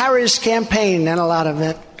Biden-Harris campaign, and a lot of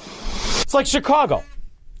it. It's like Chicago.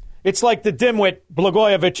 It's like the dimwit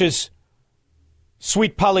Blagojevich's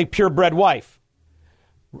sweet Polly purebred wife.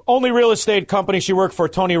 Only real estate company she worked for,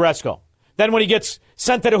 Tony Resco. Then when he gets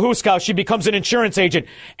sent to the Huskow, she becomes an insurance agent.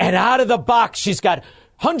 And out of the box, she's got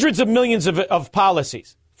hundreds of millions of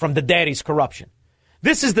policies from the daddy's corruption.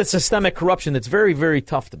 This is the systemic corruption that's very, very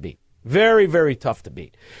tough to beat. Very, very tough to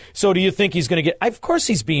beat. So do you think he's going to get... Of course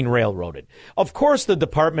he's being railroaded. Of course the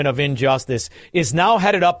Department of Injustice is now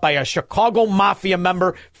headed up by a Chicago Mafia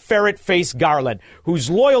member, Ferret-Face Garland, whose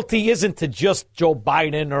loyalty isn't to just Joe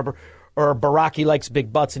Biden or Barack, he likes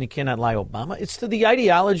big butts and he cannot lie, Obama. It's to the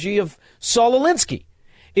ideology of Saul Alinsky.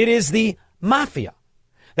 It is the mafia.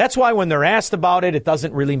 That's why when they're asked about it, it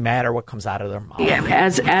doesn't really matter what comes out of their mouth. Yeah,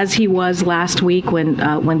 as he was last week when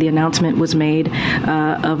the announcement was made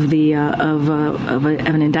of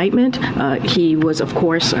an indictment, he was of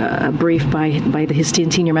course briefed by his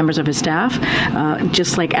senior members of his staff.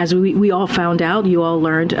 Just like as we all found out, you all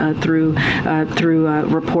learned through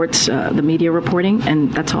reports, the media reporting,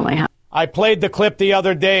 and that's all I have. I played the clip the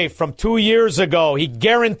other day from 2 years ago. He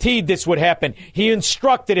guaranteed this would happen. He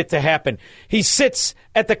instructed it to happen. He sits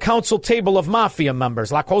at the council table of mafia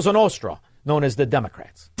members, La Cosa Nostra, known as the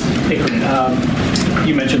Democrats. Hey,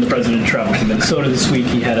 you mentioned the president traveled to Minnesota this week.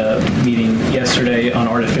 He had a meeting yesterday on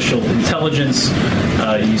artificial intelligence.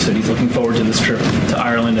 You said he's looking forward to this trip to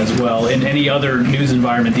Ireland as well. In any other news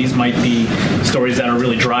environment, these might be stories that are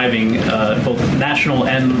really driving both national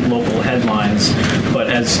and local headlines. But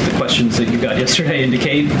as the questions that you got yesterday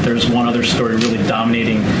indicate, there's one other story really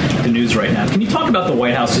dominating the news right now. Can you talk about the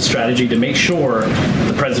White House's strategy to make sure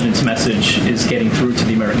the president's message is getting through to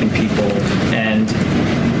the American people, and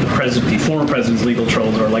the former president's legal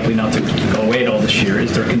troubles are likely not to go away at all this year?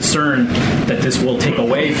 Is there concern that this will take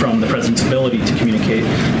away from the president's ability to communicate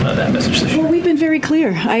that message this year? Well, we've been very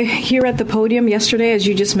clear. Here at the podium yesterday, as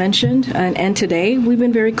you just mentioned, and today, we've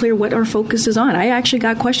been very clear what our focus is on. I actually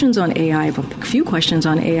got questions on AI, a few questions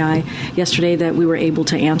on AI yesterday that we were able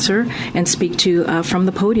to answer and speak to from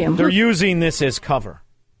the podium. They're using this as cover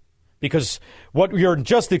because what you're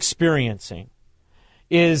just experiencing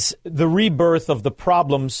is the rebirth of the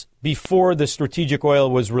problems before the strategic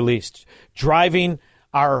oil was released, driving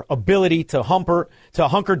our ability to hunker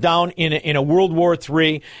down in a World War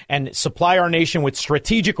III and supply our nation with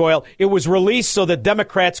strategic oil. It was released so that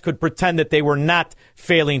Democrats could pretend that they were not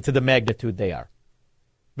failing to the magnitude they are.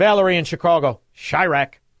 Valerie in Chicago,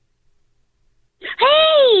 Chirac.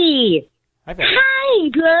 Hey! Hi, Valerie. Hi,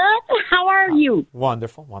 good. How are you?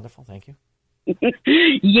 Wonderful, wonderful. Thank you.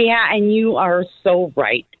 Yeah, and you are so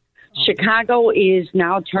right. Chicago is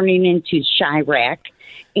now turning into Chirac,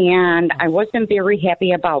 and I wasn't very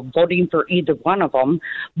happy about voting for either one of them,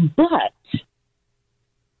 but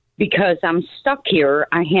because I'm stuck here,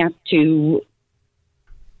 I have to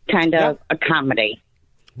kind of accommodate.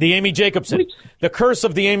 The Amy Jacobson. The curse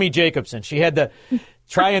of the Amy Jacobson. She had to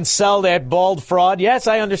try and sell that bald fraud. Yes,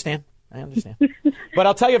 I understand. But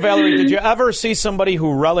I'll tell you, Valerie, did you ever see somebody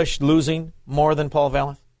who relished losing more than Paul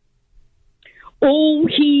Vallas? Oh,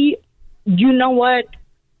 you know what,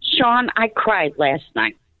 Sean, I cried last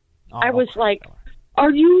night. I was like,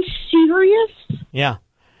 are you serious? Yeah.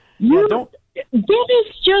 That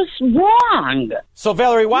is just wrong. So,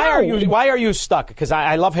 Valerie, why are you stuck? Because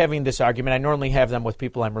I love having this argument. I normally have them with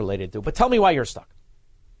people I'm related to. But tell me why you're stuck.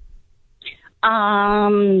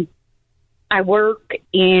 I work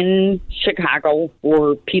in Chicago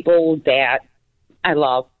for people that I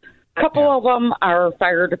love. A couple of them are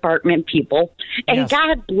fire department people. And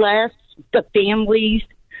God bless the families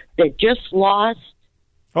that just lost.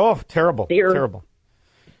 Oh, terrible. Terrible.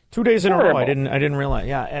 2 days in a row. I didn't realize.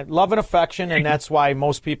 Yeah, and love and affection, and that's why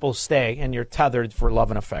most people stay, and you're tethered for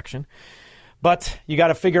love and affection. But you got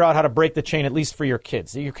to figure out how to break the chain, at least for your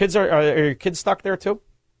kids. Are your kids stuck there too?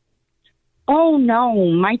 Oh,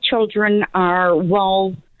 no. My children are,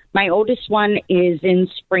 my oldest one is in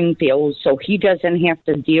Springfield, so he doesn't have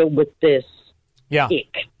to deal with this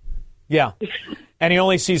ick. Yeah. And he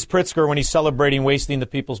only sees Pritzker when he's celebrating wasting the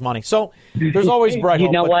people's money. So there's always bright hope.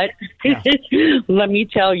 You know what? Yeah. Let me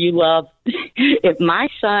tell you, love, if my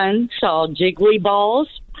son saw Jiggly Balls.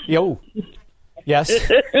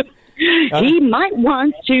 Yes. He might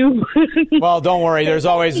want to. Well, don't worry. There's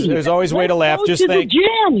always a way to laugh. Just think,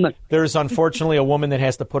 there's unfortunately a woman that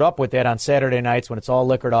has to put up with that on Saturday nights when it's all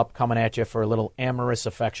liquored up, coming at you for a little amorous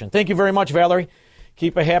affection. Thank you very much, Valerie.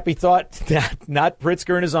 Keep a happy thought, not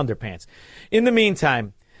Pritzker in his underpants. In the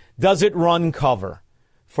meantime, does it run cover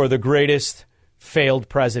for the greatest failed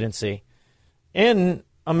presidency in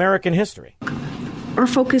American history? Our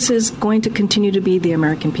focus is going to continue to be the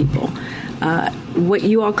American people. What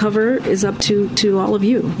you all cover is up to all of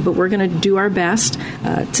you, but we're going to do our best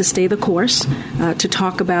to stay the course, to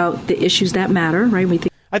talk about the issues that matter, right?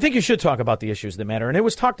 I think you should talk about the issues that matter, and it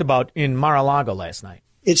was talked about in Mar-a-Lago last night.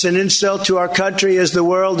 It's an insult to our country as the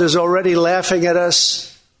world is already laughing at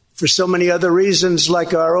us for so many other reasons,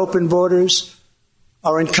 like our open borders,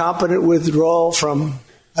 our incompetent withdrawal from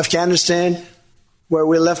Afghanistan, where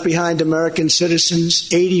we left behind American citizens,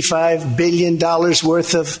 $85 billion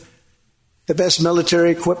worth of the best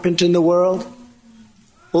military equipment in the world,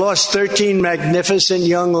 lost 13 magnificent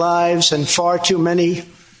young lives, and far too many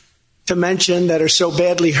to mention that are so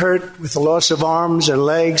badly hurt with the loss of arms and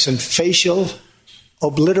legs and facial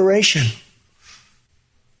obliteration.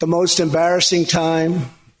 The most embarrassing time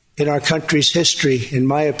in our country's history, in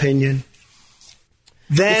my opinion.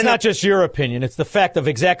 It's not just your opinion. It's the fact of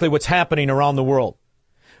exactly what's happening around the world.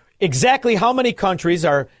 Exactly how many countries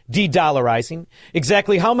are de-dollarizing,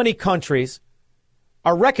 exactly how many countries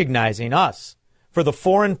are recognizing us for the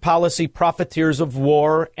foreign policy profiteers of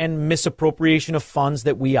war and misappropriation of funds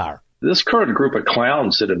that we are. This current group of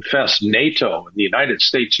clowns that infest NATO and the United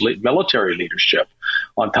States military leadership,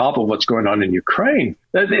 on top of what's going on in Ukraine,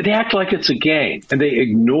 they act like it's a game, and they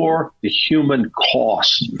ignore the human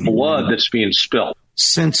cost, blood that's being spilled.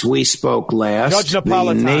 Since we spoke last,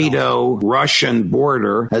 the NATO-Russian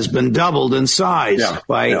border has been doubled in size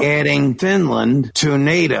by adding Finland to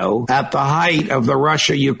NATO at the height of the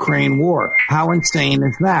Russia-Ukraine war. How insane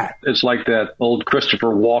is that? It's like that old Christopher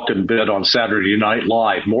Walken bit on Saturday Night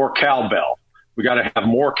Live, more cowbell. We got to have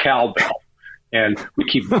more cowbell. And we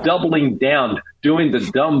keep doubling down, doing the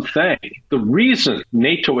dumb thing. The reason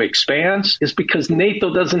NATO expands is because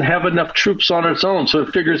NATO doesn't have enough troops on its own. So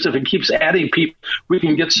it figures if it keeps adding people, we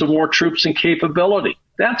can get some more troops and capability.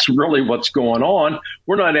 That's really what's going on.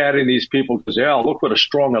 We're not adding these people because, look what a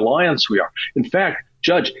strong alliance we are. In fact,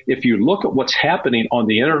 Judge, if you look at what's happening on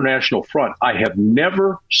the international front, I have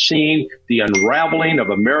never seen the unraveling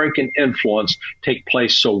of American influence take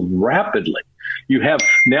place so rapidly. You have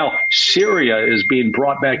now Syria is being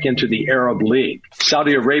brought back into the Arab League.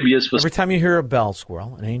 Saudi Arabia is... Every time you hear a bell,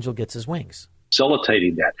 Squirrel, an angel gets his wings.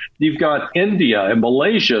 facilitating that. You've got India and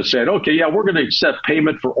Malaysia saying, okay, yeah, we're going to accept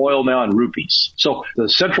payment for oil now in rupees. So the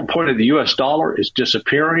central point of the U.S. dollar is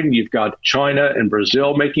disappearing. You've got China and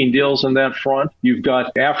Brazil making deals on that front. You've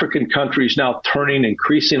got African countries now turning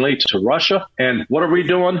increasingly to Russia. And what are we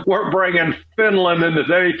doing? We're bringing Finland into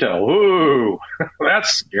NATO. Ooh,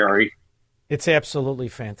 that's scary. It's absolutely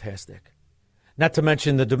fantastic. Not to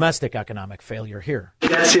mention the domestic economic failure here.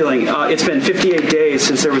 Debt ceiling. It's been 58 days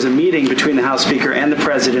since there was a meeting between the House Speaker and the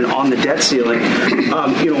President on the debt ceiling.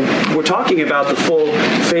 We're talking about the full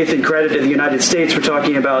faith and credit of the United States. We're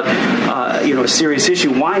talking about, a serious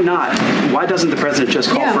issue. Why not? Why doesn't the President just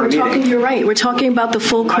call for a meeting? You're right. We're talking about the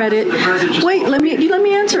full credit. Wait, let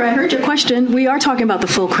me answer. I heard your question. We are talking about the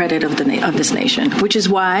full credit of this nation, which is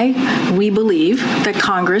why we believe that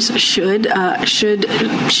Congress should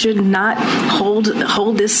not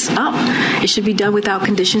hold this up. It should be done without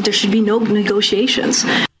conditions. There should be no negotiations.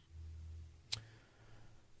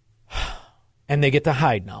 And they get to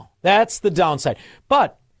hide now. That's the downside.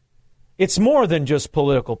 But it's more than just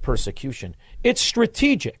political persecution. It's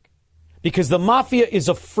strategic because the mafia is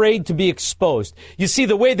afraid to be exposed. You see,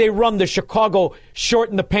 the way they run the Chicago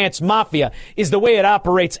short-in-the-pants mafia is the way it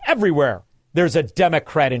operates everywhere. There's a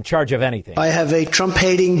Democrat in charge of anything. I have a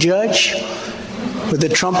Trump-hating judge with a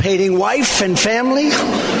Trump-hating wife and family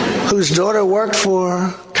whose daughter worked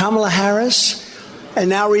for Kamala Harris and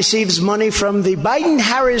now receives money from the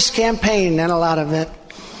Biden-Harris campaign, and a lot of it.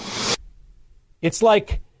 It's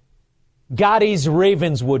like Gotti's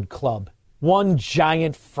Ravenswood Club. One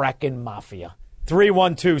giant frackin' mafia.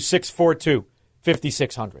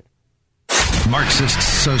 312-642-5600. Marxists,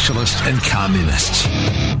 socialists, and communists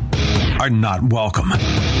are not welcome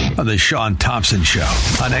on the Sean Thompson Show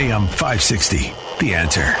on AM 560. The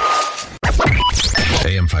Answer.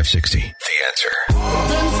 AM 560. The Answer.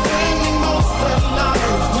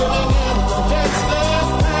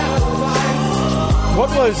 What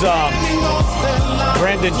was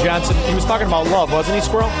Brandon Johnson? He was talking about love, wasn't he,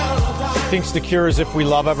 Squirrel? Thinks the cure is if we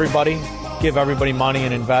love everybody, give everybody money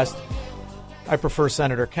and invest. I prefer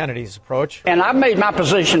Senator Kennedy's approach. And I've made my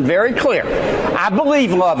position very clear. I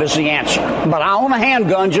believe love is the answer, but I own a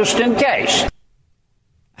handgun just in case.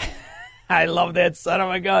 I love that son of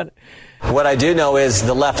a gun. What I do know is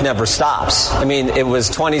the left never stops. I mean, it was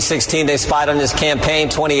 2016, they spied on his campaign.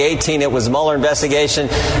 2018, it was Mueller investigation.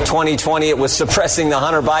 2020, it was suppressing the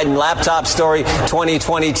Hunter Biden laptop story.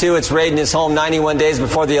 2022, it's raiding his home 91 days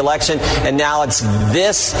before the election. And now it's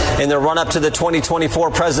this in the run-up to the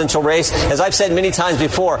 2024 presidential race. As I've said many times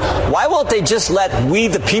before, why won't they just let we,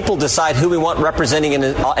 the people, decide who we want representing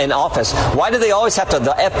in office? Why do they always have to,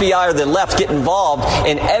 the FBI or the left, get involved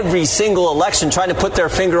in every single election trying to put their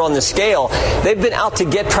finger on the scale? They've been out to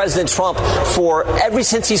get President Trump ever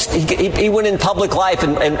since he went in public life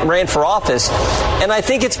and ran for office. And I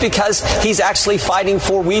think it's because he's actually fighting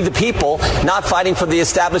for we the people, not fighting for the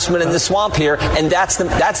establishment in the swamp here. And that's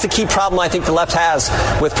the key problem I think the left has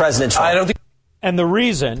with President Trump. And the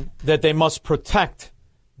reason that they must protect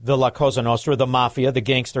the La Cosa Nostra, the mafia, the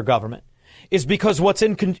gangster government, is because what's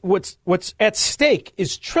at stake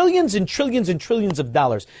is trillions and trillions and trillions of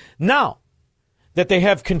dollars. Now that they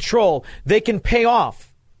have control, they can pay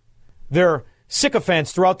off their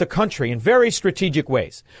sycophants throughout the country in very strategic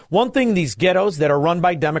ways. One thing these ghettos that are run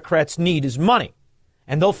by Democrats need is money,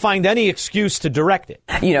 and they'll find any excuse to direct it.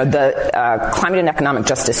 The climate and economic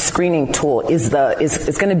justice screening tool is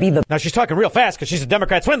going to be the... Now, she's talking real fast because she's a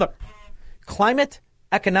Democrat swindler. Climate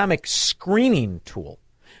economic screening tool.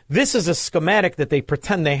 This is a schematic that they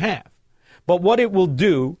pretend they have. But what it will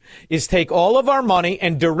do is take all of our money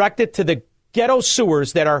and direct it to the ghetto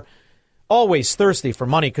sewers that are always thirsty for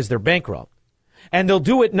money because they're bankrupt. And they'll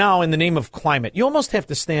do it now in the name of climate. You almost have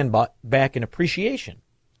to stand back in appreciation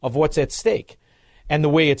of what's at stake and the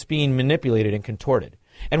way it's being manipulated and contorted.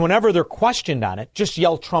 And whenever they're questioned on it, just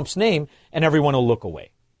yell Trump's name and everyone will look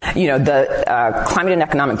away. The climate and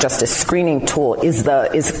economic justice screening tool is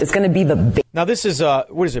going to be the... Now, this is,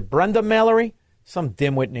 Brenda Mallory? Some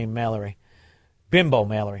dimwit named Mallory. Bimbo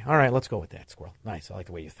Mallory. All right, let's go with that, Squirrel. Nice. I like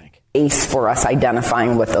the way you think. Ace for us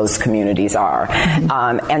identifying what those communities are.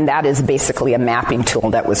 And that is basically a mapping tool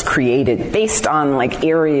that was created based on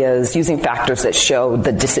areas using factors that show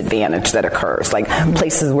the disadvantage that occurs, like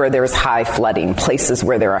places where there's high flooding, places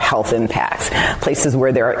where there are health impacts, places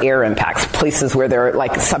where there are air impacts, places where they're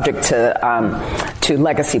subject to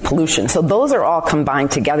legacy pollution. So those are all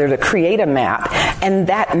combined together to create a map. And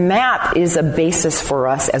that map is a basis for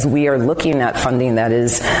us as we are looking at funding that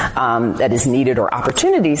is needed or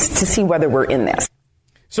opportunities to see whether we're in this.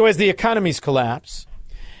 So as the economies collapse,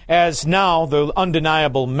 as now the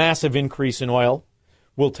undeniable massive increase in oil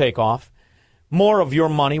will take off, more of your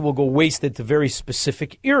money will go wasted to very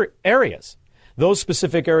specific areas. Those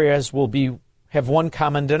specific areas will have one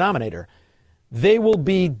common denominator. They will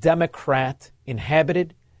be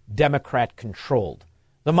Democrat-inhabited, Democrat-controlled.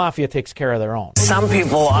 The mafia takes care of their own. Some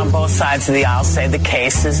people on both sides of the aisle say the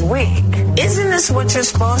case is weak. Isn't this what you're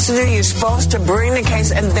supposed to do? You're supposed to bring the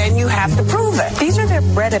case and then you have to prove it. These are their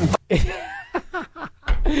bread and butter.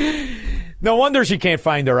 No wonder she can't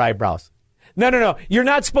find her eyebrows. No. You're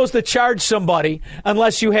not supposed to charge somebody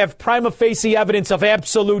unless you have prima facie evidence of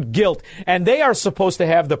absolute guilt. And they are supposed to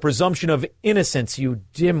have the presumption of innocence, you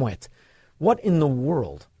dimwit. What in the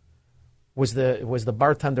world was the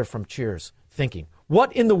bartender from Cheers thinking?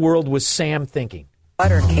 What in the world was Sam thinking?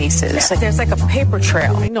 Butter cases. There's like a paper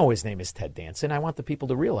trail. I know his name is Ted Danson. I want the people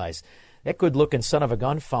to realize that good-looking son of a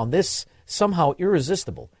gun found this somehow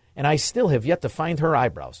irresistible. And I still have yet to find her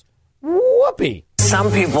eyebrows. Whoopee!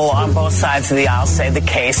 Some people on both sides of the aisle say the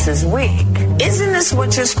case is weak. Isn't this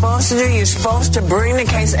what you're supposed to do? You're supposed to bring the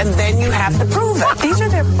case and then you have to prove it. These are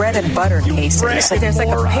their bread and butter cases. There's like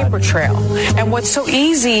a paper trail. And what's so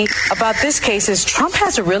easy about this case is Trump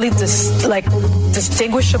has a really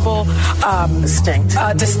distinguishable, distinct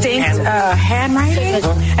handwriting.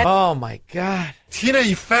 Oh my God. Tina,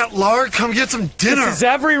 you fat lard, come get some dinner. This is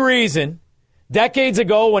every reason. Decades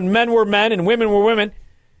ago, when men were men and women were women,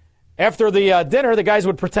 after the dinner, the guys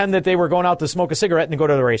would pretend that they were going out to smoke a cigarette and go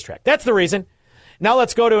to the racetrack. That's the reason. Now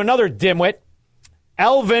let's go to another dimwit,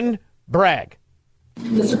 Alvin Bragg.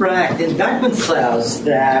 Mr. Bragg, the indictment says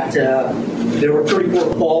that there were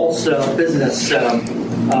 34 false business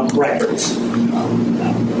records.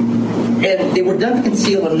 And they were done to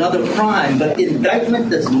conceal another crime, but the indictment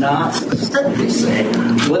does not specifically say.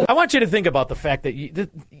 I want you to think about the fact that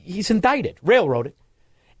he's indicted, railroaded,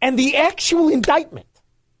 and the actual indictment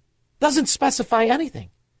doesn't specify anything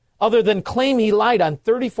other than claim he lied on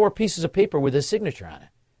 34 pieces of paper with his signature on it.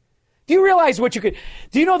 Do you realize what you could?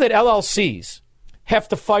 Do you know that LLCs have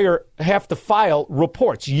to file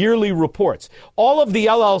reports, yearly reports? All of the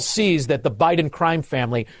LLCs that the Biden crime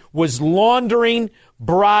family was laundering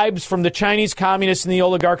bribes from the Chinese communists and the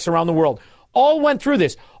oligarchs around the world all went through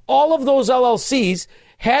this. All of those LLCs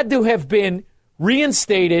had to have been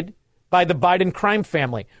reinstated by the Biden crime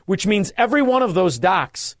family, which means every one of those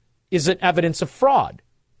docs is an evidence of fraud.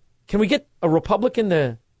 Can we get a Republican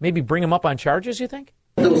to maybe bring him up on charges, you think?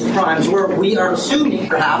 Those crimes where we are assuming,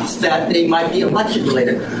 perhaps, that they might be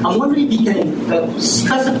election-related. I'm wondering if you can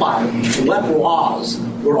specify what laws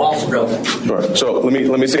were also broken. Sure. So let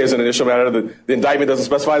me say as an initial matter, the indictment doesn't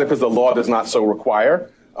specify that because the law does not so require.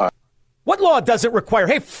 What law doesn't require?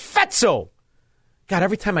 Hey, Fetzo! God,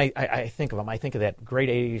 every time I think of him, I think of that great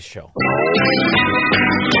 80s show.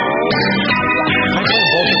 Can I play them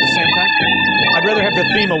both at the same time? I'd rather have the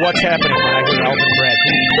theme of what's happening when I hear Alvin Bragg.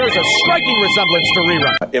 There's a striking resemblance to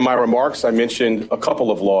rerun. In my remarks, I mentioned a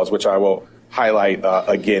couple of laws, which I will highlight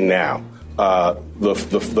again now.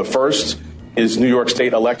 The first is New York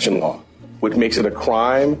State election law, which makes it a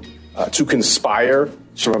crime to conspire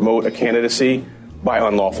to promote a candidacy by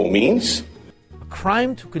unlawful means. A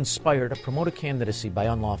crime to conspire to promote a candidacy by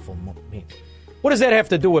unlawful means. What does that have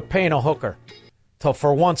to do with paying a hooker to,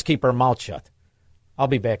 for once, keep her mouth shut? I'll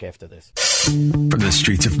be back after this. From the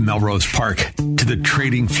streets of Melrose Park to the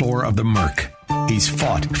trading floor of the Merc, he's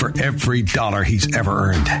fought for every dollar he's ever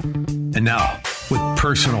earned. And now, with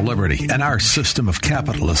personal liberty and our system of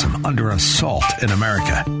capitalism under assault in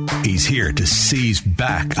America, he's here to seize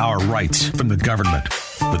back our rights from the government.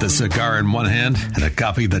 With a cigar in one hand and a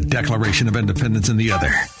copy of the Declaration of Independence in the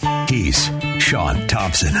other, he's Sean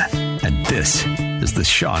Thompson. And this is the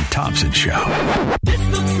Sean Thompson Show. This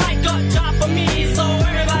looks like a job for me, so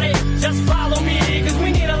everybody just follow me, because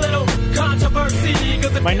we need a little controversy.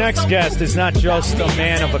 My next guest is not just a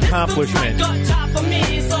man of accomplishment.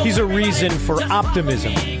 He's a reason for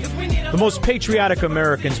optimism. The most patriotic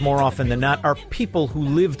Americans, more often than not, are people who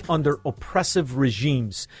lived under oppressive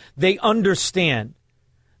regimes. They understand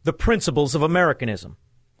the principles of Americanism.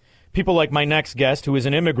 People like my next guest, who is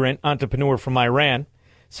an immigrant entrepreneur from Iran.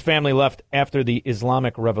 His family left after the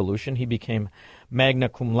Islamic Revolution. He became magna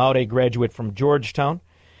cum laude graduate from Georgetown.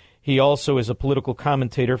 He also is a political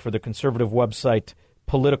commentator for the conservative website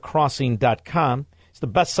politicrossing.com. He's the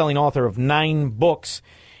best-selling author of 9 books,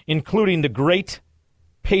 including the Great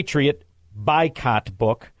Patriot Boycott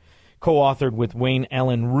book, co-authored with Wayne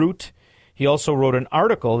Allen Root. He also wrote an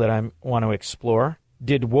article that I want to explore,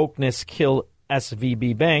 Did Wokeness Kill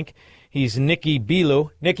SVB Bank? He's Nikki Belu.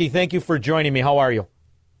 Nikki, thank you for joining me. How are you?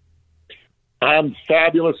 I'm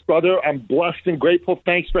fabulous, brother. I'm blessed and grateful.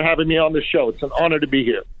 Thanks for having me on the show. It's an honor to be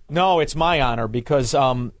here. No, it's my honor because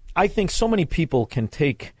I think so many people can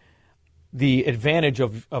take the advantage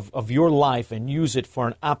of your life and use it for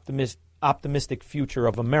an optimistic future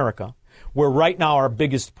of America, where right now our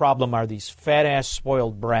biggest problem are these fat-ass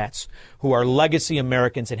spoiled brats who are legacy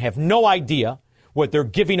Americans and have no idea what they're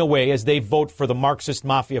giving away as they vote for the Marxist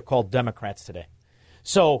mafia called Democrats today.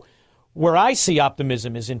 So where I see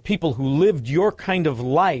optimism is in people who lived your kind of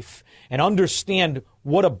life and understand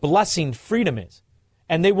what a blessing freedom is.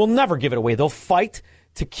 And they will never give it away. They'll fight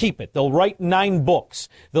to keep it. They'll write 9 books.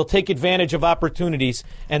 They'll take advantage of opportunities,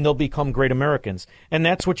 and they'll become great Americans. And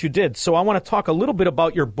that's what you did. So I want to talk a little bit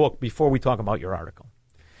about your book before we talk about your article,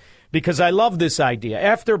 because I love this idea.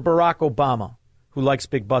 After Barack Obama, who likes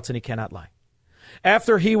big butts and he cannot lie,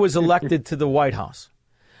 after he was elected to the White House,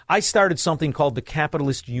 I started something called the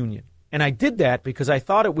Capitalist Union. And I did that because I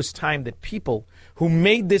thought it was time that people who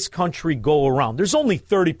made this country go around, there's only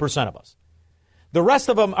 30% of us. The rest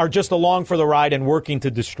of them are just along for the ride and working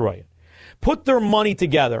to destroy it. Put their money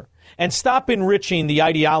together and stop enriching the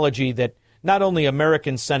ideology that not only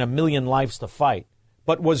Americans sent 1 million lives to fight,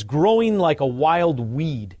 but was growing like a wild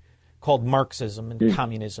weed called Marxism and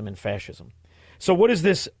communism and fascism. So what is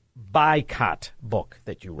this boycott book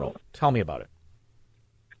that you wrote? Tell me about it.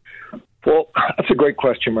 Well, that's a great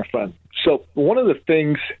question, my friend. So one of the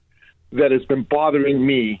things that has been bothering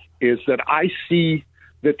me is that I see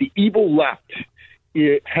that the evil left,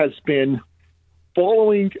 it has been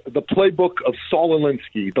following the playbook of Saul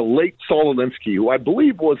Alinsky, the late Saul Alinsky, who I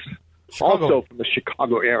believe was also from the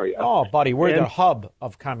Chicago area. Oh, buddy, we're the hub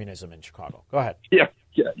of communism in Chicago. Go ahead. Yeah.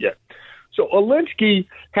 So Alinsky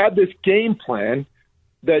had this game plan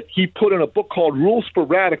that he put in a book called Rules for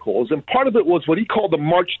Radicals, and part of it was what he called the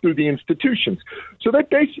march through the institutions. So they've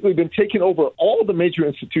basically been taking over all the major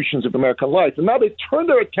institutions of American life, and now they turn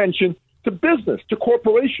their attention to business, to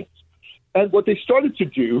corporations. And what they started to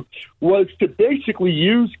do was to basically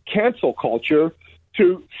use cancel culture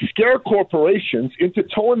to scare corporations into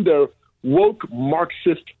towing their woke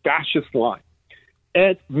Marxist fascist line.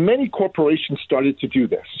 And many corporations started to do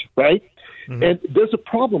this, right? Mm-hmm. And there's a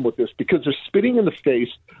problem with this because they're spitting in the face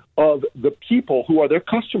of the people who are their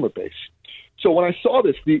customer base. So when I saw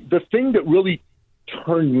this, the thing that really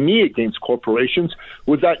turned me against corporations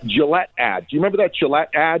was that Gillette ad. Do you remember that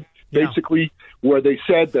Gillette ad? Yeah. Basically, where they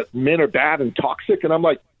said that men are bad and toxic. And I'm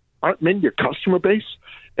like, aren't men your customer base?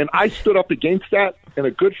 And I stood up against that, and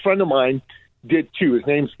a good friend of mine did too. His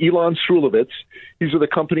name's Elon Srulovitz. He's with a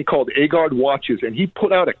company called Agard Watches, and he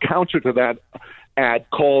put out a counter to that ad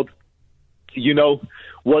called,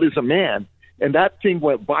 What is a Man? And that thing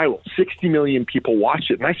went viral. 60 million people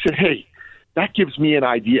watched it. And I said, hey, that gives me an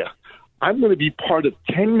idea. I'm going to be part of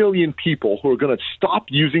 10 million people who are going to stop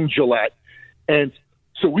using Gillette. And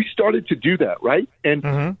so we started to do that, right?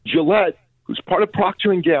 And Gillette, who's part of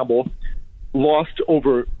Procter & Gamble, lost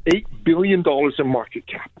over $8 billion in market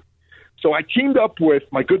cap. So I teamed up with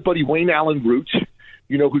my good buddy Wayne Allen Root,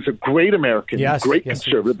 who's a great American, great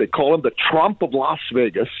conservative. They call him the Trump of Las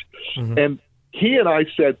Vegas. Mm-hmm. And he and I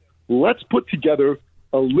said, let's put together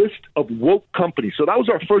a list of woke companies. So that was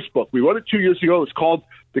our first book. We wrote it 2 years ago. It's called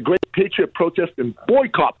The Great Patriot Protest and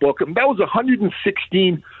Boycott Book. And that was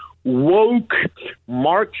 116 woke,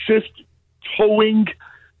 Marxist,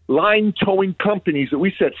 line-towing companies that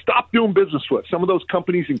we said, stop doing business with. Some of those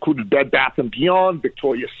companies included Bed Bath & Beyond,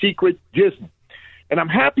 Victoria's Secret, Disney. And I'm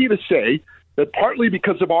happy to say that partly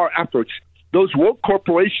because of our efforts, those woke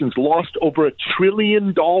corporations lost over $1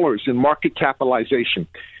 trillion in market capitalization.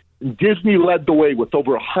 Disney led the way with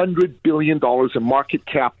over $100 billion in market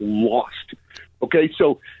cap lost. Okay,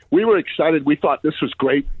 so we were excited. We thought this was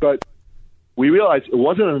great, but we realized it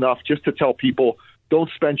wasn't enough just to tell people, don't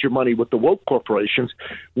spend your money with the woke corporations.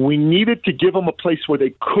 We needed to give them a place where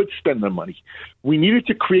they could spend their money. We needed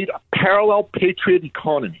to create a parallel patriot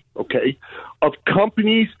economy, okay, of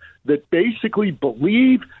companies that basically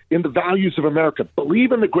believe in the values of America,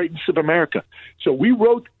 believe in the greatness of America. So we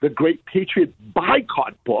wrote the Great Patriot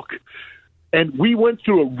Boycott Book, and we went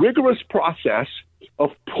through a rigorous process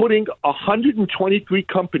of putting 123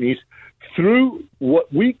 companies through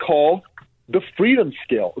what we call the Freedom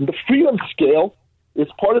Scale. And the Freedom Scale is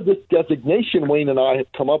part of this designation Wayne and I have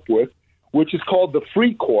come up with, which is called the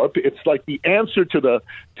Free Corp. It's like the answer to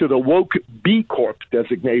the woke B Corp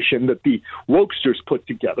designation that the wokesters put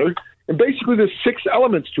together. And basically there's 6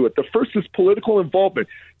 elements to it. The first is political involvement.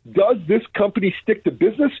 Does this company stick to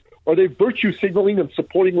business, or are they virtue signaling and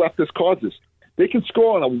supporting leftist causes? They can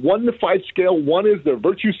score on a 1 to 5 scale. 1 is they're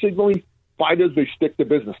virtue signaling, 5 is they stick to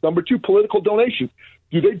business. Number 2, political donations.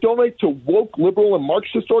 Do they donate to woke, liberal, and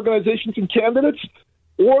Marxist organizations and candidates?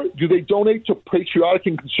 Or do they donate to patriotic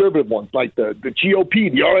and conservative ones like the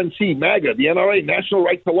GOP, the RNC, MAGA, the NRA, National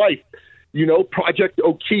Right to Life, Project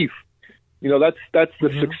O'Keefe? That's the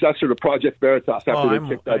successor to Project Veritas after they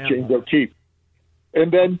kicked out James O'Keefe.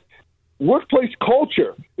 And then workplace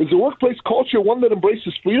culture. Is the workplace culture one that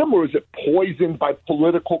embraces freedom, or is it poisoned by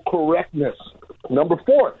political correctness? Number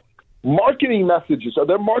 4, marketing messages. Are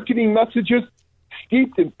there marketing messages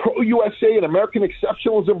steeped in pro-USA and American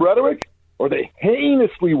exceptionalism rhetoric? Or are they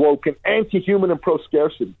heinously woke and anti-human and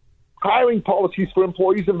pro-scarcity? Hiring policies for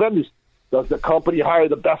employees and vendors. Does the company hire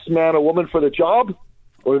the best man or woman for the job?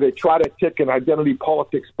 Or do they try to tick an identity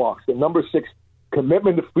politics box? And number 6,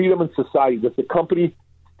 commitment to freedom and society. Does the company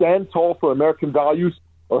stand tall for American values,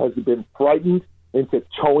 or has it been frightened into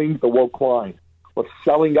towing the woke line or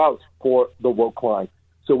selling out for the woke line?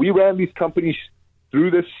 So we ran these companies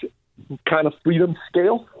through this kind of freedom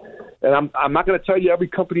scale. And I'm not going to tell you every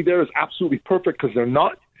company there is absolutely perfect, because they're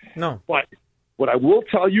not. No. But what I will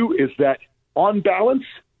tell you is that on balance,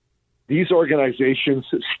 these organizations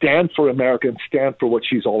stand for America and stand for what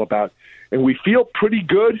she's all about. And we feel pretty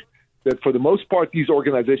good that for the most part, these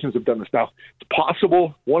organizations have done this. Now, it's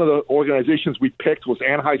possible one of the organizations we picked was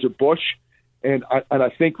Anheuser-Busch. And I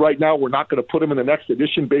think right now we're not going to put them in the next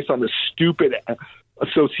edition based on the stupid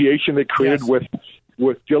association they created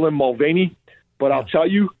with Dylan Mulvaney. But I'll tell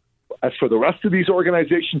you, as for the rest of these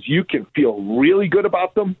organizations, you can feel really good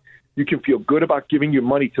about them. You can feel good about giving your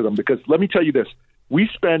money to them, because let me tell you this. We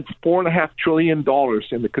spend $4.5 trillion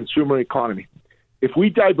in the consumer economy. If we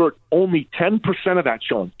divert only 10% of that,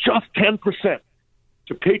 Sean, just 10%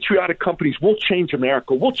 to patriotic companies, we'll change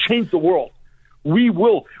America. We'll change the world. We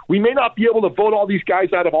will. We may not be able to vote all these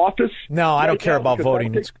guys out of office. No, I don't care about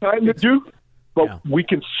voting. It's time to do, but we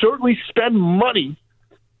can certainly spend money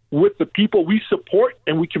with the people we support,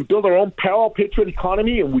 and we can build our own parallel patriot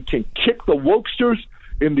economy, and we can kick the wokesters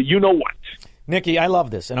in the you-know-what. Nikki, I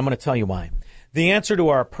love this, and I'm going to tell you why. The answer to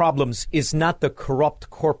our problems is not the corrupt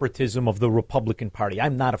corporatism of the Republican Party.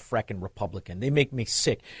 I'm not a fracking Republican. They make me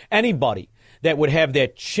sick. Anybody that would have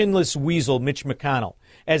that chinless weasel, Mitch McConnell,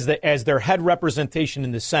 as their head representation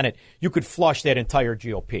in the Senate, you could flush that entire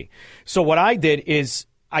GOP. So what I did is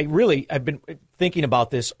I've been thinking about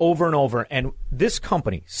this over and over, and this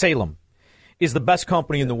company, Salem, is the best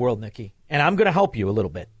company in the world, Nikki. And I'm going to help you a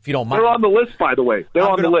little bit, if you don't mind. They're on the list, by the way. They're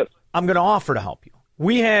on the list. I'm going to offer to help you.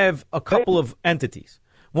 We have a couple of entities.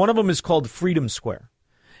 One of them is called Freedom Square.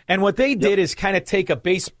 And what they did is kind of take a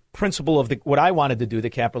base principle of what I wanted to do, the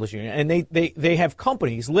capitalist union, and they have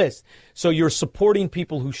companies list. So you're supporting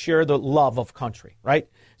people who share the love of country, right?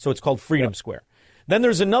 So it's called Freedom Square. Then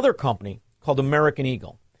there's another company called American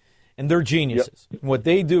Eagle, and they're geniuses. What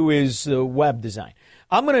they do is web design.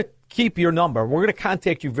 I'm going to keep your number. We're going to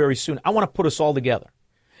contact you very soon. I want to put us all together.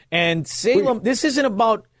 And Salem, this isn't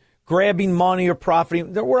about grabbing money or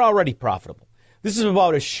profiting. We're already profitable. This is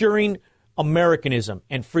about assuring Americanism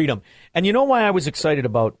and freedom. And you know why I was excited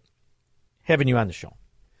about having you on the show?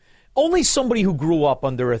 Only somebody who grew up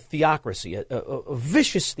under a theocracy, a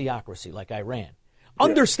vicious theocracy like Iran,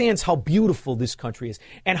 understands how beautiful this country is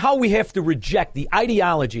and how we have to reject the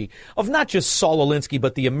ideology of not just Saul Alinsky,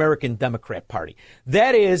 but the American Democrat Party.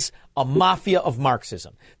 That is a mafia of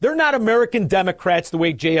Marxism. They're not American Democrats the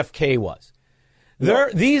way JFK was.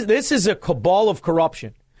 This is a cabal of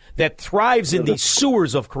corruption that thrives in these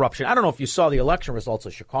sewers of corruption. I don't know if you saw the election results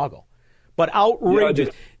of Chicago, but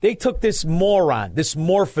outrageous. They took this moron, this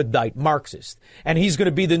morphodite Marxist, and he's going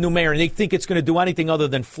to be the new mayor, and they think it's going to do anything other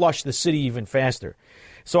than flush the city even faster.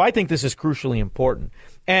 So I think this is crucially important.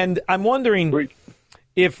 And I'm wondering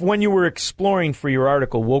if when you were exploring for your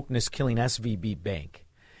article, Wokeness Killing SVB Bank,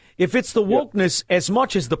 if it's the wokeness as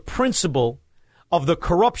much as the principle of the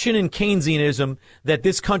corruption and Keynesianism that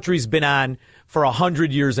this country's been on for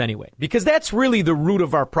 100 years anyway. Because that's really the root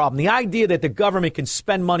of our problem. The idea that the government can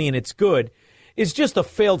spend money and it's good is just a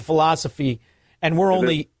failed philosophy, and we're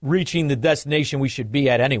only reaching the destination we should be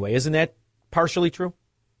at anyway. Isn't that partially true?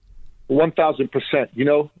 1,000%. You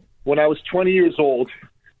know, when I was 20 years old,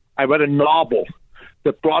 I read a novel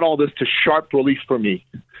that brought all this to sharp relief for me.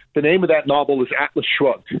 The name of that novel is Atlas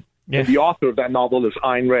Shrugged, and the author of that novel is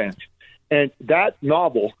Ayn Rand. And that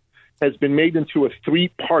novel has been made into a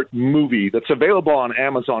 3-part movie that's available on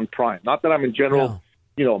Amazon Prime. Not that I'm in general,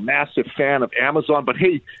 massive fan of Amazon, but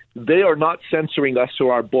hey, they are not censoring us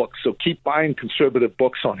or our books, so keep buying conservative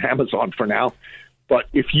books on Amazon for now. But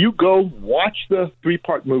if you go watch the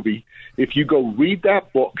 3-part movie, if you go read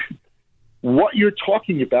that book, what you're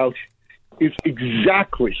talking about is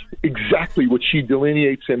exactly what she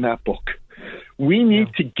delineates in that book. We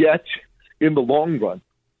need to get, in the long run,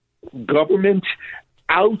 government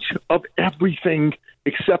out of everything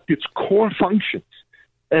except its core functions.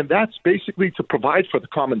 And that's basically to provide for the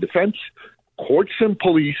common defense, courts and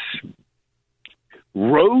police,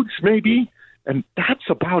 roads maybe, and that's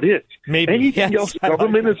about it. Maybe. Anything else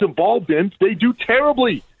government is involved in, they do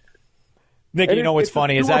terribly. Nick, you know what's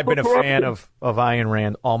funny is I've been a fan of Ayn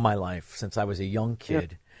Rand all my life. Since I was a young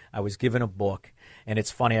kid, I was given a book. And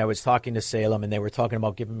it's funny, I was talking to Salem, and they were talking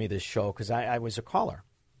about giving me this show because I was a caller.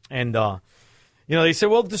 And, they said,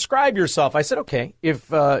 well, describe yourself. I said, okay,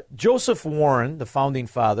 if Joseph Warren, the founding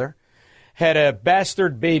father, had a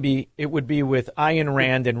bastard baby, it would be with Ayn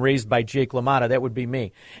Rand and raised by Jake LaMotta. That would be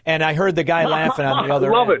me. And I heard the guy laughing on the other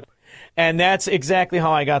end. Love it. And that's exactly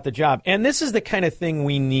how I got the job. And this is the kind of thing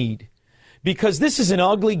we need. Because this is an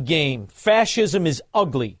ugly game. Fascism is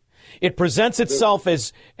ugly. It presents itself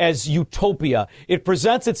as utopia. It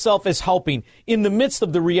presents itself as helping. In the midst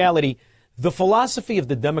of the reality, the philosophy of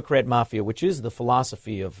the Democrat mafia, which is the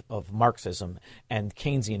philosophy of Marxism and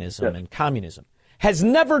Keynesianism and communism, has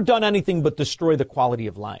never done anything but destroy the quality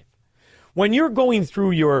of life. When you're going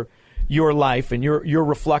through your life and you're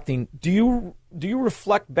reflecting, do you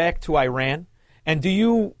reflect back to Iran? And do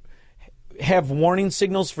you have warning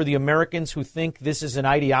signals for the Americans who think this is an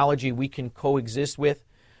ideology we can coexist with,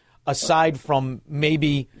 aside from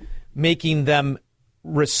maybe making them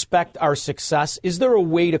respect our success? Is there a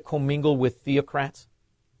way to commingle with theocrats?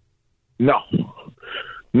 No,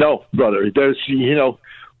 brother. There's,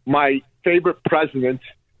 my favorite president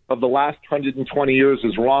of the last 120 years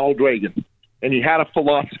is Ronald Reagan. And he had a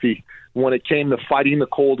philosophy when it came to fighting the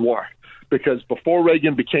Cold War. Because before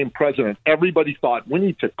Reagan became president, everybody thought we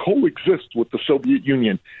need to coexist with the Soviet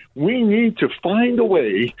Union. We need to find a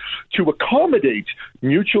way to accommodate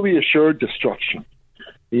mutually assured destruction.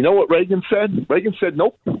 You know what Reagan said? Reagan said,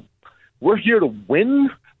 nope, we're here to win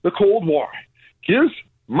the Cold War. Here's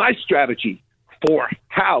my strategy for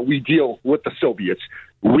how we deal with the Soviets.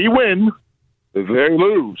 We win, they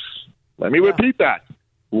lose. Let me repeat that.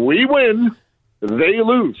 We win, they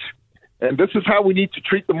lose. And this is how we need to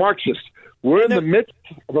treat the Marxists. We're in the midst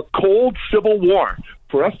of a cold civil war.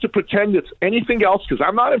 For us to pretend it's anything else, because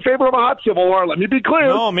I'm not in favor of a hot civil war. Let me be clear.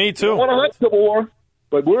 No, me too. I don't want a hot civil war,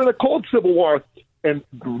 but we're in a cold civil war. And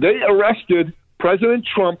they arrested President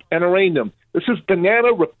Trump and arraigned him. This is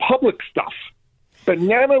banana republic stuff.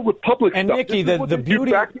 Banana republic and stuff. And Nikki,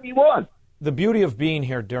 the beauty of being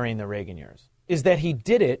here during the Reagan years is that he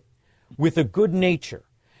did it with a good nature.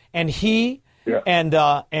 And he... Yeah. And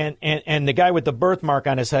the guy with the birthmark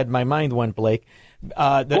on his head, my mind went, Blake.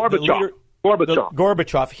 Gorbachev.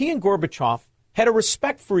 He and Gorbachev had a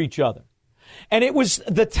respect for each other. And it was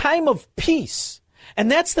the time of peace.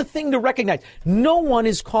 And that's the thing to recognize. No one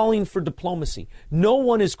is calling for diplomacy. No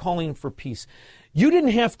one is calling for peace. You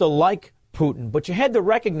didn't have to like Putin, but you had to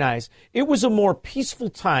recognize it was a more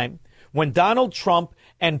peaceful time when Donald Trump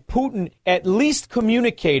and Putin at least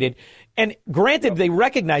communicated. And granted, they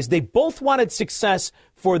recognized they both wanted success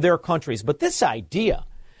for their countries. But this idea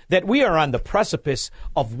that we are on the precipice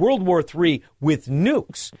of World War III with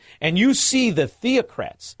nukes, and you see the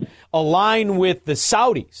theocrats align with the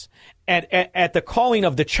Saudis at the calling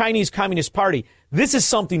of the Chinese Communist Party, this is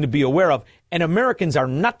something to be aware of. And Americans are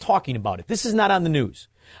not talking about it. This is not on the news.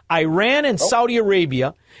 Iran and Saudi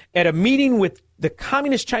Arabia, at a meeting with the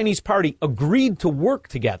Communist Chinese Party, agreed to work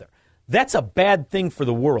together. That's a bad thing for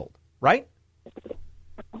the world. Right?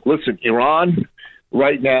 Listen, Iran,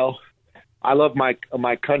 right now, I love my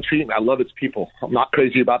country and I love its people. I'm not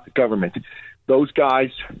crazy about the government. Those guys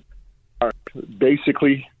are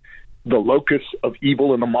basically the locus of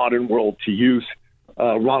evil in the modern world, to use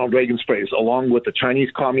Ronald Reagan's phrase, along with the Chinese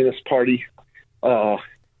Communist Party.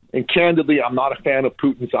 And candidly, I'm not a fan of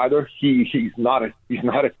Putin's either. He's not a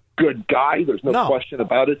good guy. There's no question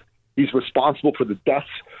about it. He's responsible for the deaths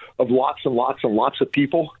of lots and lots and lots of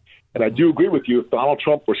people. And I do agree with you, if Donald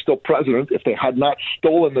Trump were still president, if they had not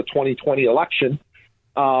stolen the 2020 election,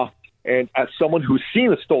 and as someone who's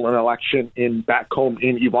seen a stolen election back home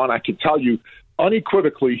in Iran, I can tell you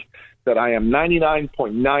unequivocally that I am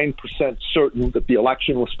 99.9% certain that the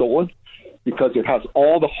election was stolen, because it has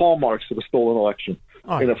all the hallmarks of a stolen election.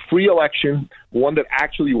 In a free election, one that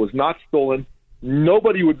actually was not stolen,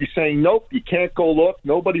 nobody would be saying, nope, you can't go look.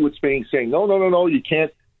 Nobody would be saying, no, you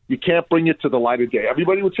can't. You can't bring it to the light of day.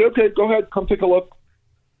 Everybody would say, okay, go ahead, come take a look.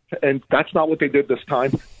 And that's not what they did this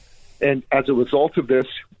time. And as a result of this,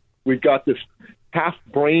 we've got this half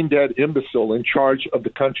brain-dead imbecile in charge of the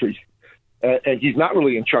country. And he's not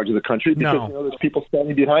really in charge of the country because there's people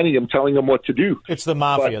standing behind him telling him what to do. It's the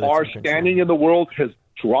mafia. But our standing in the world has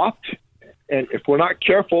dropped. And if we're not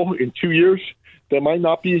careful, in 2 years, there might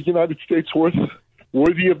not be a United States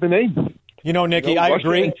worthy of the name. You know, Nikki, I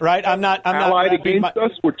agree, right? I'm not allied against us.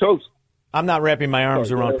 We're toast. I'm not wrapping my arms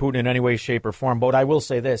around Putin in any way, shape, or form, but I will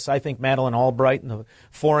say this. I think Madeleine Albright and the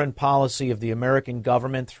foreign policy of the American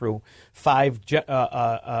government through 5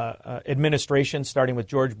 administrations, starting with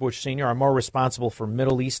George Bush Sr., are more responsible for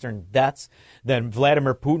Middle Eastern deaths than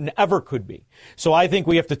Vladimir Putin ever could be. So I think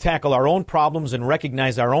we have to tackle our own problems and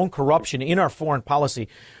recognize our own corruption in our foreign policy,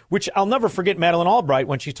 which I'll never forget Madeleine Albright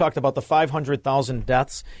when she talked about the 500,000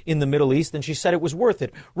 deaths in the Middle East, and she said it was worth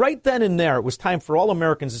it. Right then and there, it was time for all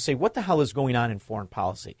Americans to say, what the hell is going on in foreign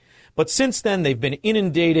policy? But since then, they've been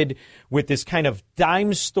inundated with this kind of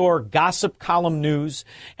dime store gossip column news,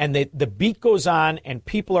 and the beat goes on, and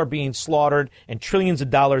people are being slaughtered, and trillions of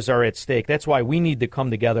dollars are at stake. That's why we need to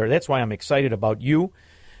come together. That's why I'm excited about you.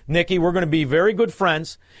 Nikki, we're going to be very good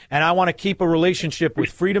friends, and I want to keep a relationship with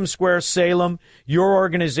Freedom Square, Salem, your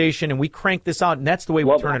organization, and we crank this out, and that's the way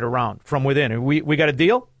we turn it around from within. We got a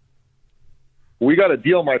deal? We got a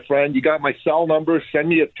deal, my friend. You got my cell number. Send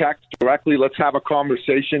me a text directly. Let's have a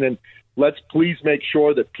conversation, and let's please make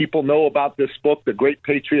sure that people know about this book, The Great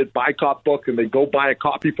Patriot Boycott Book, and they go buy a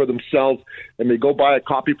copy for themselves, and they go buy a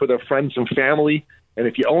copy for their friends and family. And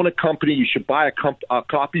if you own a company, you should buy a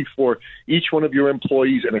copy for each one of your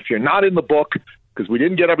employees. And if you're not in the book, because we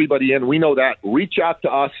didn't get everybody in, we know that, reach out to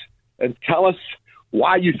us and tell us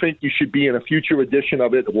why you think you should be in a future edition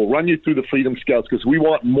of it. We'll run you through the Freedom Scales because we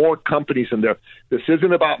want more companies in there. This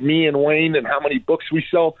isn't about me and Wayne and how many books we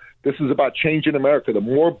sell. This is about changing America. The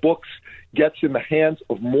more books gets in the hands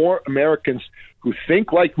of more Americans who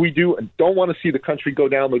think like we do and don't want to see the country go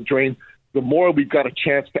down the drain, the more we've got a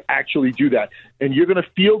chance to actually do that. And you're going to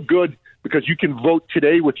feel good because you can vote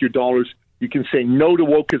today with your dollars. You can say no to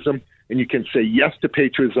wokeism, and you can say yes to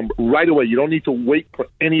patriotism right away. You don't need to wait for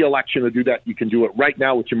any election to do that. You can do it right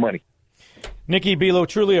now with your money. Nikki Belo,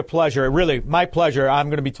 truly a pleasure. Really, my pleasure. I'm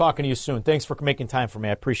going to be talking to you soon. Thanks for making time for me.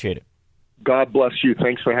 I appreciate it. God bless you.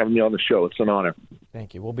 Thanks for having me on the show. It's an honor.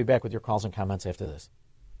 Thank you. We'll be back with your calls and comments after this.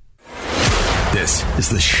 This is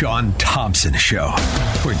the Sean Thompson Show,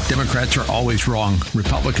 where Democrats are always wrong,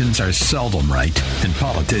 Republicans are seldom right, and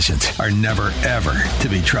politicians are never, ever to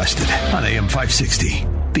be trusted. On AM 560,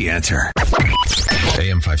 The Answer.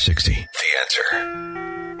 AM 560, The Answer.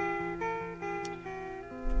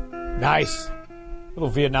 Nice. Little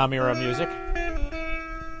Vietnam era music.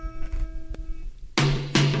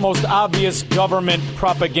 Most obvious government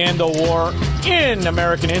propaganda war in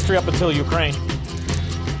American history up until Ukraine.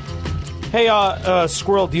 Hey,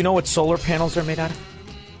 Squirrel, do you know what solar panels are made out of?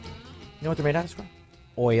 You know what they're made out of, Squirrel?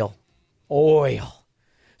 Oil. Oil.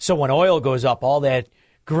 So when oil goes up, all that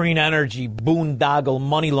green energy, boondoggle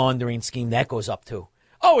money laundering scheme, that goes up too.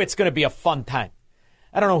 Oh, it's going to be a fun time.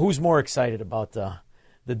 I don't know who's more excited about the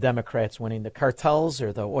Democrats winning, the cartels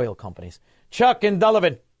or the oil companies. Chuck and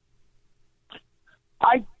Delavan.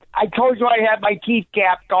 I told you I had my teeth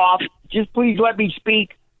capped off. Just please let me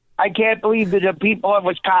speak. I can't believe that the people of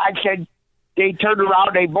Wisconsin, they turned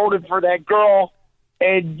around, they voted for that girl,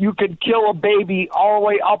 and you can kill a baby all the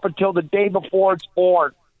way up until the day before it's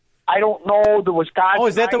born. I don't know the Wisconsin. Oh,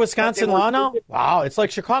 is that the Wisconsin law now? Wow, it's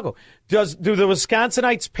like Chicago. Do the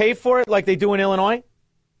Wisconsinites pay for it like they do in Illinois?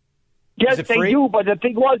 Yes, they do, but the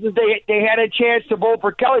thing was is they had a chance to vote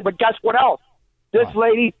for Kelly, but guess what else? This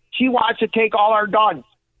lady, she wants to take all our guns.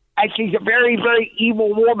 And she's a very, very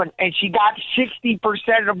evil woman, and she got 60%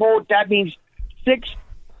 of the vote. That means 6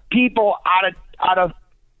 people out of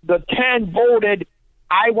the 10 voted.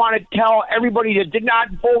 I want to tell everybody that did not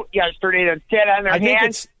vote yesterday to sit on their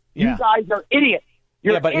hands, you guys are idiots.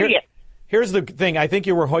 You're an idiot. Here's the thing. I think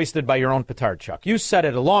you were hoisted by your own petard, Chuck. You said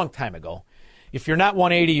it a long time ago. If you're not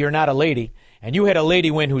 180, you're not a lady. And you had a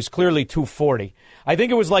lady win who's clearly 240. I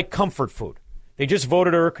think it was like comfort food. They just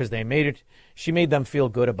voted her because they made it. She made them feel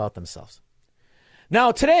good about themselves.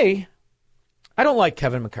 Now, today, I don't like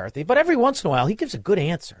Kevin McCarthy, but every once in a while, he gives a good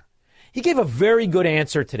answer. He gave a very good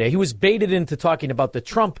answer today. He was baited into talking about the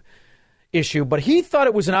Trump issue, but he thought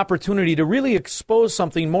it was an opportunity to really expose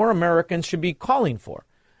something more Americans should be calling for,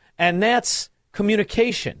 and that's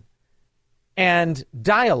communication and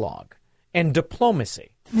dialogue and diplomacy.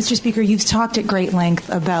 Mr. Speaker, you've talked at great length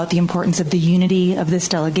about the importance of the unity of this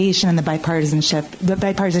delegation and the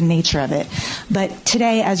bipartisan nature of it. But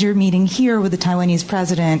today, as you're meeting here with the Taiwanese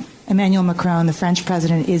president, Emmanuel Macron, the French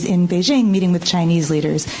president, is in Beijing meeting with Chinese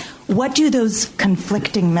leaders. What do those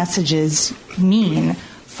conflicting messages mean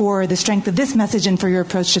for the strength of this message and for your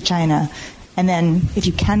approach to China? And then if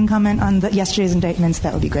you can comment on yesterday's indictments,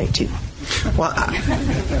 that would be great, too.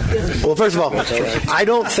 Well, first of all, I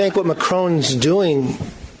don't think what Macron's doing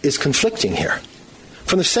is conflicting here.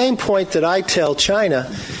 From the same point that I tell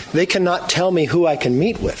China they cannot tell me who I can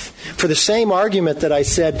meet with. For the same argument that I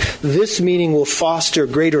said this meeting will foster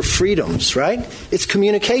greater freedoms, right? It's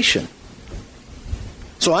communication.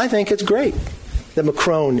 So I think it's great that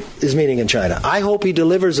Macron is meeting in China. I hope he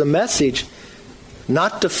delivers a message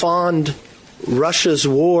not to fund Russia's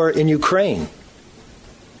war in Ukraine.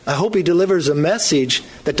 I hope he delivers a message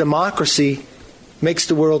that democracy makes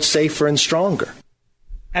the world safer and stronger.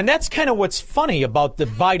 And that's kind of what's funny about the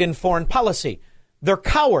Biden foreign policy. They're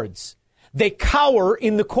cowards. They cower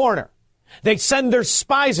in the corner. They send their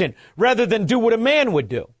spies in rather than do what a man would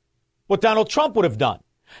do, what Donald Trump would have done.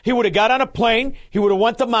 He would have got on a plane, he would have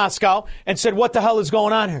went to Moscow and said, what the hell is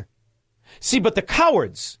going on here? See, but the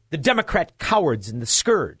cowards, the Democrat cowards and the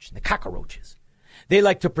scourge, and the cockroaches, they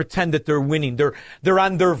like to pretend that they're winning. They're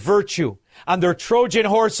on their virtue, on their Trojan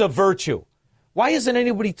horse of virtue. Why isn't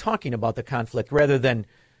anybody talking about the conflict rather than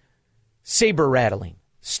saber rattling,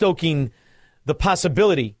 stoking the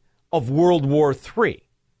possibility of World War III?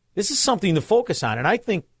 This is something to focus on, and I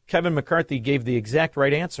think Kevin McCarthy gave the exact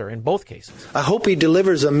right answer in both cases. I hope he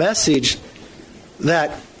delivers a message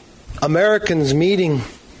that Americans meeting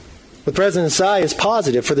with President Tsai is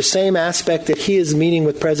positive for the same aspect that he is meeting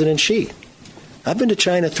with President Xi. I've been to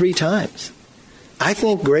China 3 times. I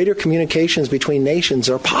think greater communications between nations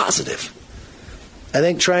are positive. I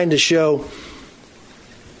think trying to show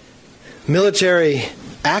military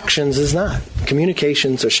actions is not.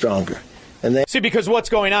 Communications are stronger. And see, because what's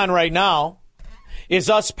going on right now is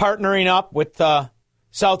us partnering up with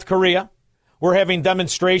South Korea. We're having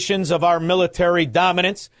demonstrations of our military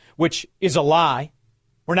dominance, which is a lie.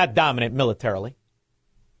 We're not dominant militarily.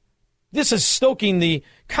 This is stoking the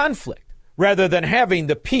conflict rather than having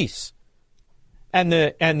the peace and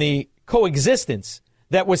the coexistence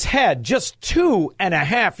that was had just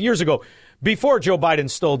 2.5 years ago before Joe Biden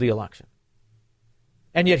stole the election.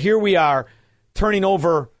 And yet here we are turning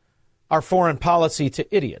over our foreign policy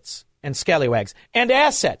to idiots and scallywags and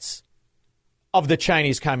assets of the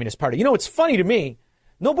Chinese Communist Party. You know, it's funny to me.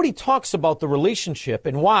 Nobody talks about the relationship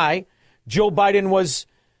and why Joe Biden was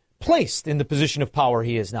placed in the position of power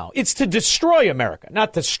he is now. It's to destroy America,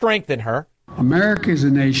 not to strengthen her. America is a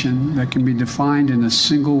nation that can be defined in a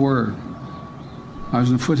single word. I was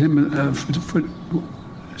in the foothills of the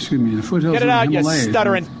Himalayas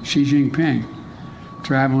with Xi Jinping,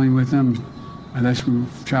 traveling with him. And that's we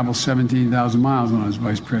traveled 17,000 miles when I was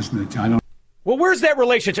vice president. Well, where's that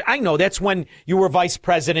relationship? I know that's when you were vice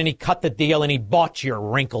president. He cut the deal and he bought your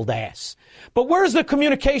wrinkled ass. But where's the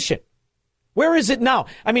communication? Where is it now?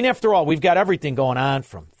 I mean, after all, we've got everything going on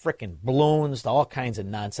from frickin' balloons to all kinds of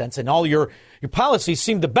nonsense. And all your policies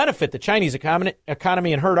seem to benefit the Chinese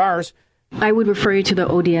economy and hurt ours. I would refer you to the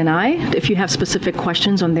ODNI if you have specific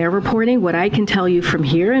questions on their reporting. What I can tell you from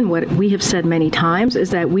here and what we have said many times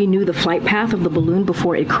is that we knew the flight path of the balloon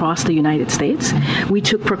before it crossed the United States. We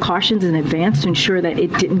took precautions in advance to ensure that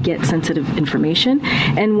it didn't get sensitive information.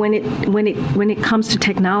 And when it comes to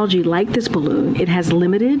technology like this balloon, it has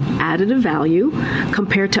limited additive value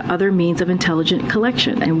compared to other means of intelligent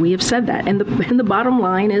collection. And we have said that. And the bottom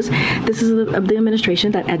line is this is the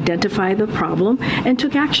administration that identified the problem and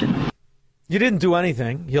took action. You didn't do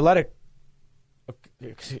anything. You let it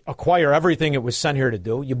acquire everything it was sent here to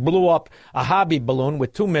do. You blew up a hobby balloon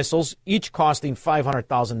with 2 missiles, each costing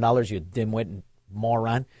 $500,000, you dimwit and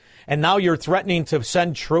moron. And now you're threatening to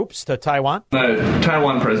send troops to Taiwan? The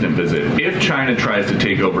Taiwan president visit. If China tries to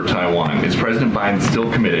take over Taiwan, is President Biden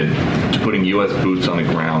still committed to putting U.S. boots on the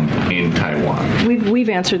ground in Taiwan? We've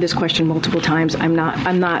answered this question multiple times. I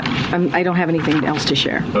don't have anything else to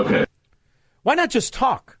share. Okay. Why not just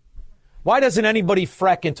talk? Why doesn't anybody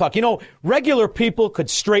fracking talk? You know, regular people could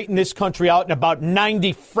straighten this country out in about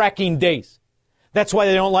 90 fracking days. That's why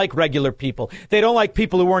they don't like regular people. They don't like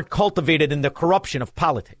people who weren't cultivated in the corruption of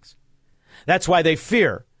politics. That's why they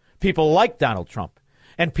fear people like Donald Trump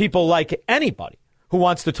and people like anybody who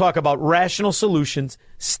wants to talk about rational solutions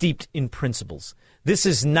steeped in principles. This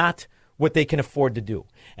is not what they can afford to do.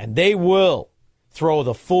 And they will throw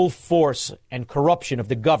the full force and corruption of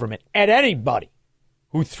the government at anybody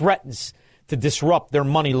who threatens to disrupt their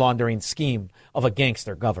money laundering scheme of a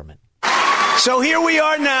gangster government. So here we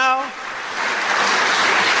are now.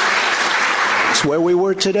 It's where we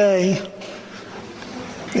were today,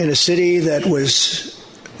 in a city that was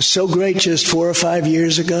so great just 4 or 5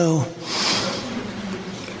 years ago.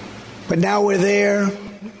 But now we're there.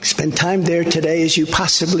 Spent time there today, as you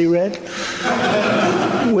possibly read,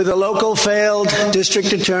 with a local failed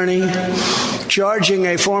district attorney charging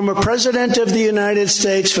a former president of the United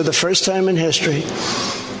States for the first time in history.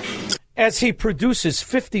 As he produces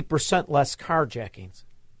 50% less carjackings,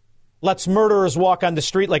 lets murderers walk on the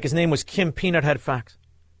street like his name was Kim Peanut Head Fox,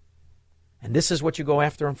 And this is what you go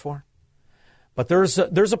after him for? But there's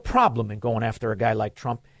a problem in going after a guy like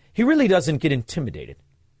Trump. He really doesn't get intimidated.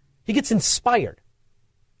 He gets inspired.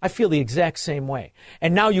 I feel the exact same way.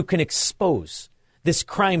 And now you can expose this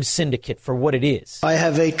crime syndicate for what it is. I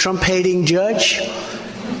have a Trump-hating judge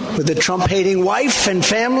with a Trump-hating wife and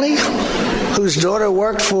family whose daughter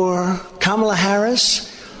worked for Kamala Harris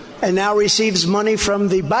and now receives money from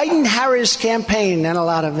the Biden-Harris campaign, and a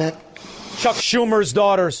lot of it. Chuck Schumer's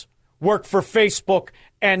daughters work for Facebook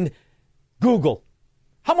and Google.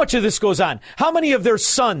 How much of this goes on? How many of their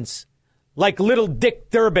sons, like little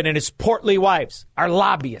Dick Durbin and his portly wives, are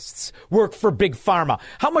lobbyists, work for Big Pharma?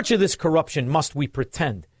 How much of this corruption must we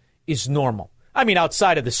pretend is normal? I mean,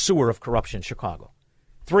 outside of the sewer of corruption in Chicago.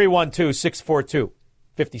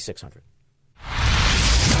 312-642-5600.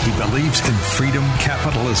 He believes in freedom,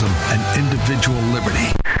 capitalism, and individual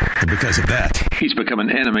liberty. And because of that, he's become an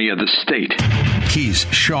enemy of the state. He's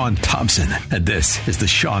Sean Thompson, and this is the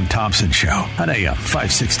Sean Thompson Show on AM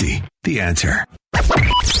 560. The Answer.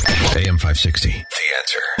 AM 560. The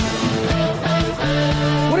Answer.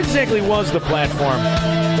 What exactly was the platform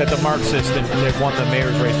that the Marxists and they won the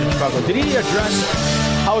mayor's race in Chicago? Did he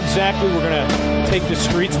address how exactly we're going to take the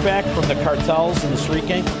streets back from the cartels and the street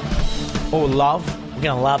gang? Oh, love. We're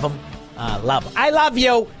going to love them. Love. I love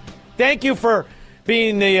you. Thank you for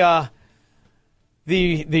being the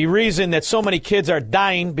reason that so many kids are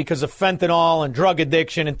dying because of fentanyl and drug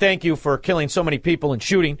addiction. And thank you for killing so many people and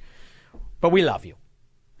shooting. But we love you.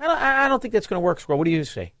 I don't think that's going to work, Squirrel. What do you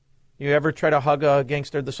say? You ever try to hug a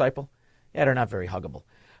gangster disciple? Yeah, they're not very huggable.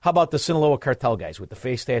 How about the Sinaloa cartel guys with the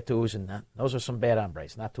face tattoos? And those are some bad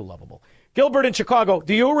hombres, not too lovable. Gilbert in Chicago,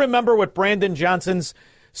 do you remember what Brandon Johnson's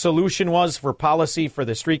solution was for policy for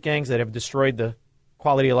the street gangs that have destroyed the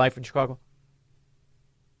quality of life in Chicago?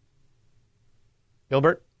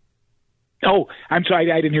 Gilbert? Oh, I'm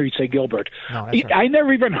sorry. I didn't hear you say Gilbert. No, that's right. I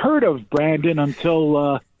never even heard of Brandon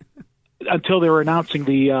until they were announcing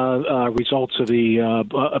the results of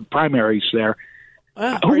the primaries there.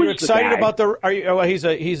 Are you excited about the?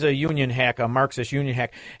 He's a union hack, a Marxist union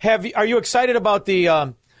hack. Are you excited about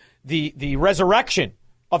the resurrection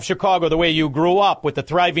of Chicago, the way you grew up with the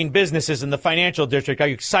thriving businesses in the financial district? Are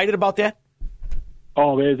you excited about that?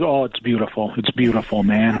 It's beautiful. It's beautiful,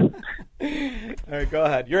 man. All right, go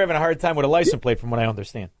ahead. You're having a hard time with a license plate, from what I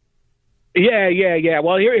understand. Yeah.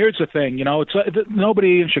 Well, here's the thing. It's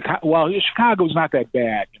nobody in Chicago. Well, Chicago's not that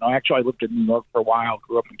bad. Actually, I lived in New York for a while.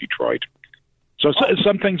 Grew up in Detroit. So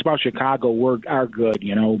some things about Chicago are good,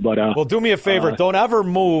 But well, do me a favor. Don't ever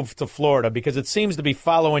move to Florida because it seems to be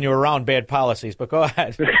following you around bad policies. But go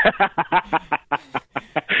ahead.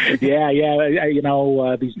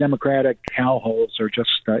 Yeah. These Democratic hellholes are just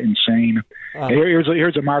insane.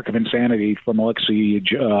 Here's a mark of insanity from Alexei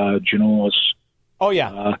Janoulis. Oh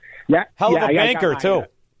yeah. Hell of a banker too.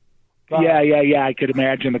 Yeah. I could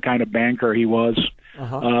imagine the kind of banker he was.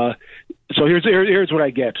 Uh-huh. So here's what I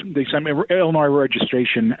get. They sent me Illinois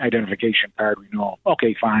registration identification card renewal.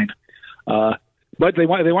 Okay, fine. But they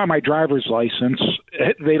want my driver's license.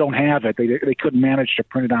 They don't have it. They couldn't manage to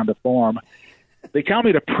print it on the form. They tell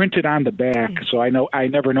me to print it on the back, so I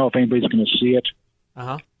never know if anybody's going to see it.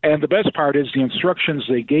 Uh-huh. And the best part is the instructions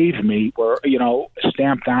they gave me were,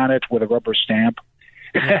 stamped on it with a rubber stamp.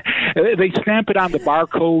 They stamp it on the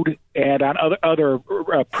barcode and on other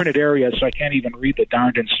printed areas, so I can't even read the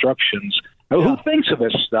darned instructions. Who thinks of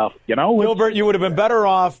this stuff? Gilbert, you would have been better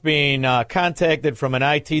off being contacted from an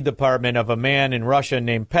IT department of a man in Russia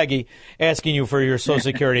named Peggy asking you for your Social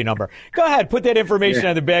Security number. Go ahead, put that information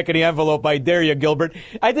on the back of the envelope. I dare you, Gilbert.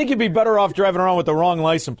 I think you'd be better off driving around with the wrong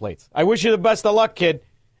license plates. I wish you the best of luck, kid.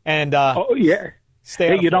 And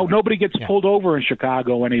stay. Hey, nobody gets pulled over in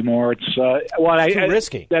Chicago anymore. It's too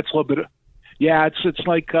risky. That's a little bit. It's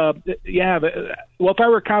like well, if I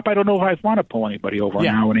were a cop, I don't know if I'd want to pull anybody over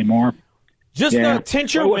now anymore. Just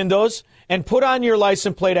tint your windows and put on your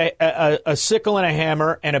license plate a sickle and a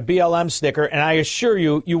hammer and a BLM sticker, and I assure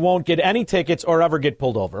you, you won't get any tickets or ever get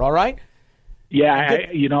pulled over. All right? Yeah,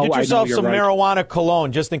 get yourself some marijuana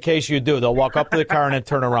cologne just in case you do. They'll walk up to the car and then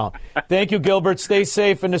turn around. Thank you, Gilbert. Stay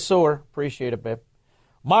safe in the sewer. Appreciate it, babe.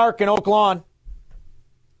 Mark in Oak Lawn.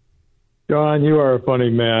 John, you are a funny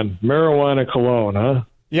man. Marijuana cologne, huh?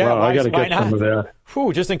 Yeah, I got to get some of that.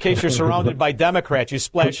 Whew, just in case you're surrounded by Democrats, you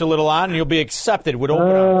splash a little on and you'll be accepted with open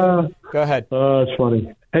arms. Go ahead. That's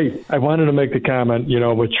funny. Hey, I wanted to make the comment,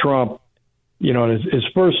 with Trump, his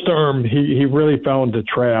first term, he really found the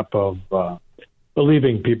trap of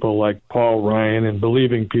believing people like Paul Ryan and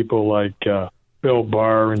believing people like Bill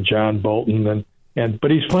Barr and John Bolton. But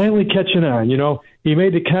he's finally catching on. He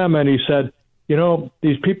made the comment, he said,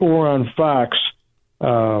 these people were on Fox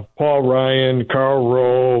Paul Ryan, Karl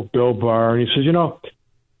Rove, Bill Barr, and he says,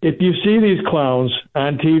 if you see these clowns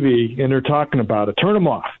on TV and they're talking about it, turn them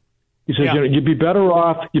off. He says, you'd be better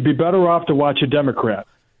off to watch a Democrat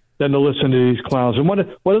than to listen to these clowns. And what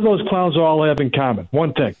do those clowns all have in common?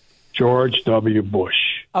 One thing, George W. Bush.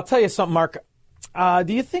 I'll tell you something, Mark.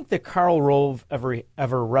 Do you think that Karl Rove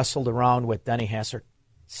ever wrestled around with Denny Hassert?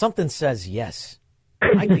 Something says yes.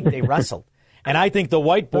 I think they wrestled. And I think the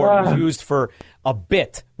whiteboard was used for a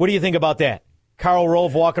bit. What do you think about that? Karl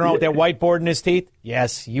Rove walking around with that whiteboard in his teeth?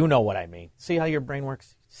 Yes, you know what I mean. See how your brain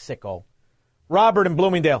works? Sicko. Robert in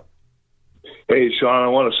Bloomingdale. Hey, Sean, I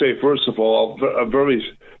want to say, first of all, I'm very,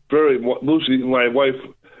 Lucy, my wife,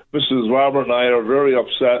 Mrs. Robert, and I are very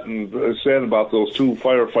upset and sad about those 2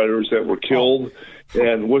 firefighters that were killed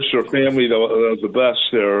and wish their family the best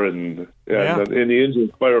there. And the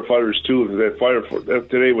Indian firefighters, too. That fire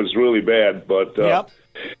today was really bad. But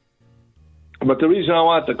But the reason I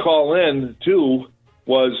wanted to call in, too,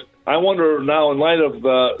 was I wonder now, in light of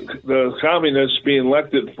the communists being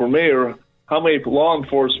elected for mayor, how many law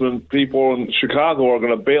enforcement people in Chicago are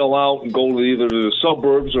going to bail out and go to either the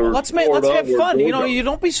suburbs or let's have fun. You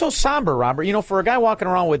don't be so somber, Robert. For a guy walking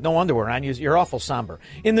around with no underwear on, you're awful somber.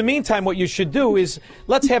 In the meantime, what you should do is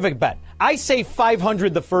let's have a bet. I say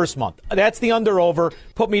 500 the first month. That's the under-over.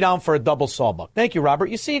 Put me down for a double sawbuck. Thank you, Robert.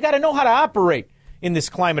 You see, you got to know how to operate in this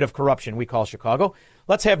climate of corruption we call Chicago.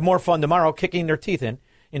 Let's have more fun tomorrow, kicking their teeth in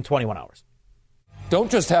 21 hours.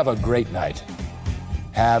 Don't just have a great night.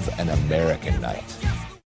 Have an American night.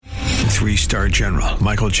 3-star General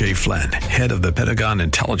Michael J. Flynn, head of the Pentagon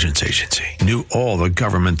Intelligence Agency, knew all the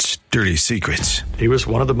government's dirty secrets. He was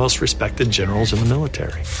one of the most respected generals in the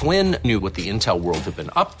military. Flynn knew what the intel world had been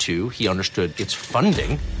up to. He understood its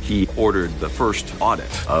funding. He ordered the first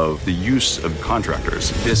audit of the use of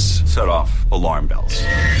contractors. This set off alarm bells.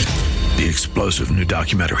 The explosive new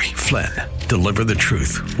documentary, Flynn, Deliver the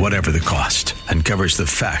Truth, Whatever the Cost, uncovers the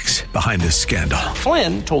facts behind this scandal.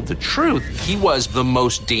 Flynn told the truth. He was the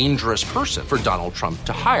most dangerous person for Donald Trump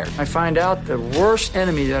to hire. I find out the worst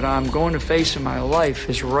enemy that I'm going to face in my life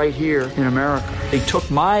is right here in America. They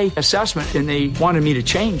took my assessment and they wanted me to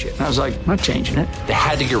change it. And I was like, I'm not changing it. They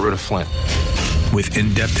had to get rid of Flynn. With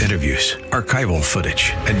in-depth interviews, archival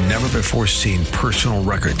footage, and never-before-seen personal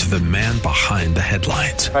records of the man behind the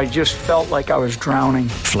headlines. I just felt like I was drowning.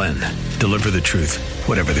 Flynn, Deliver the Truth,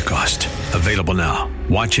 Whatever the Cost. Available now.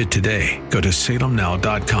 Watch it today. Go to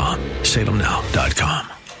salemnow.com.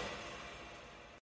 salemnow.com.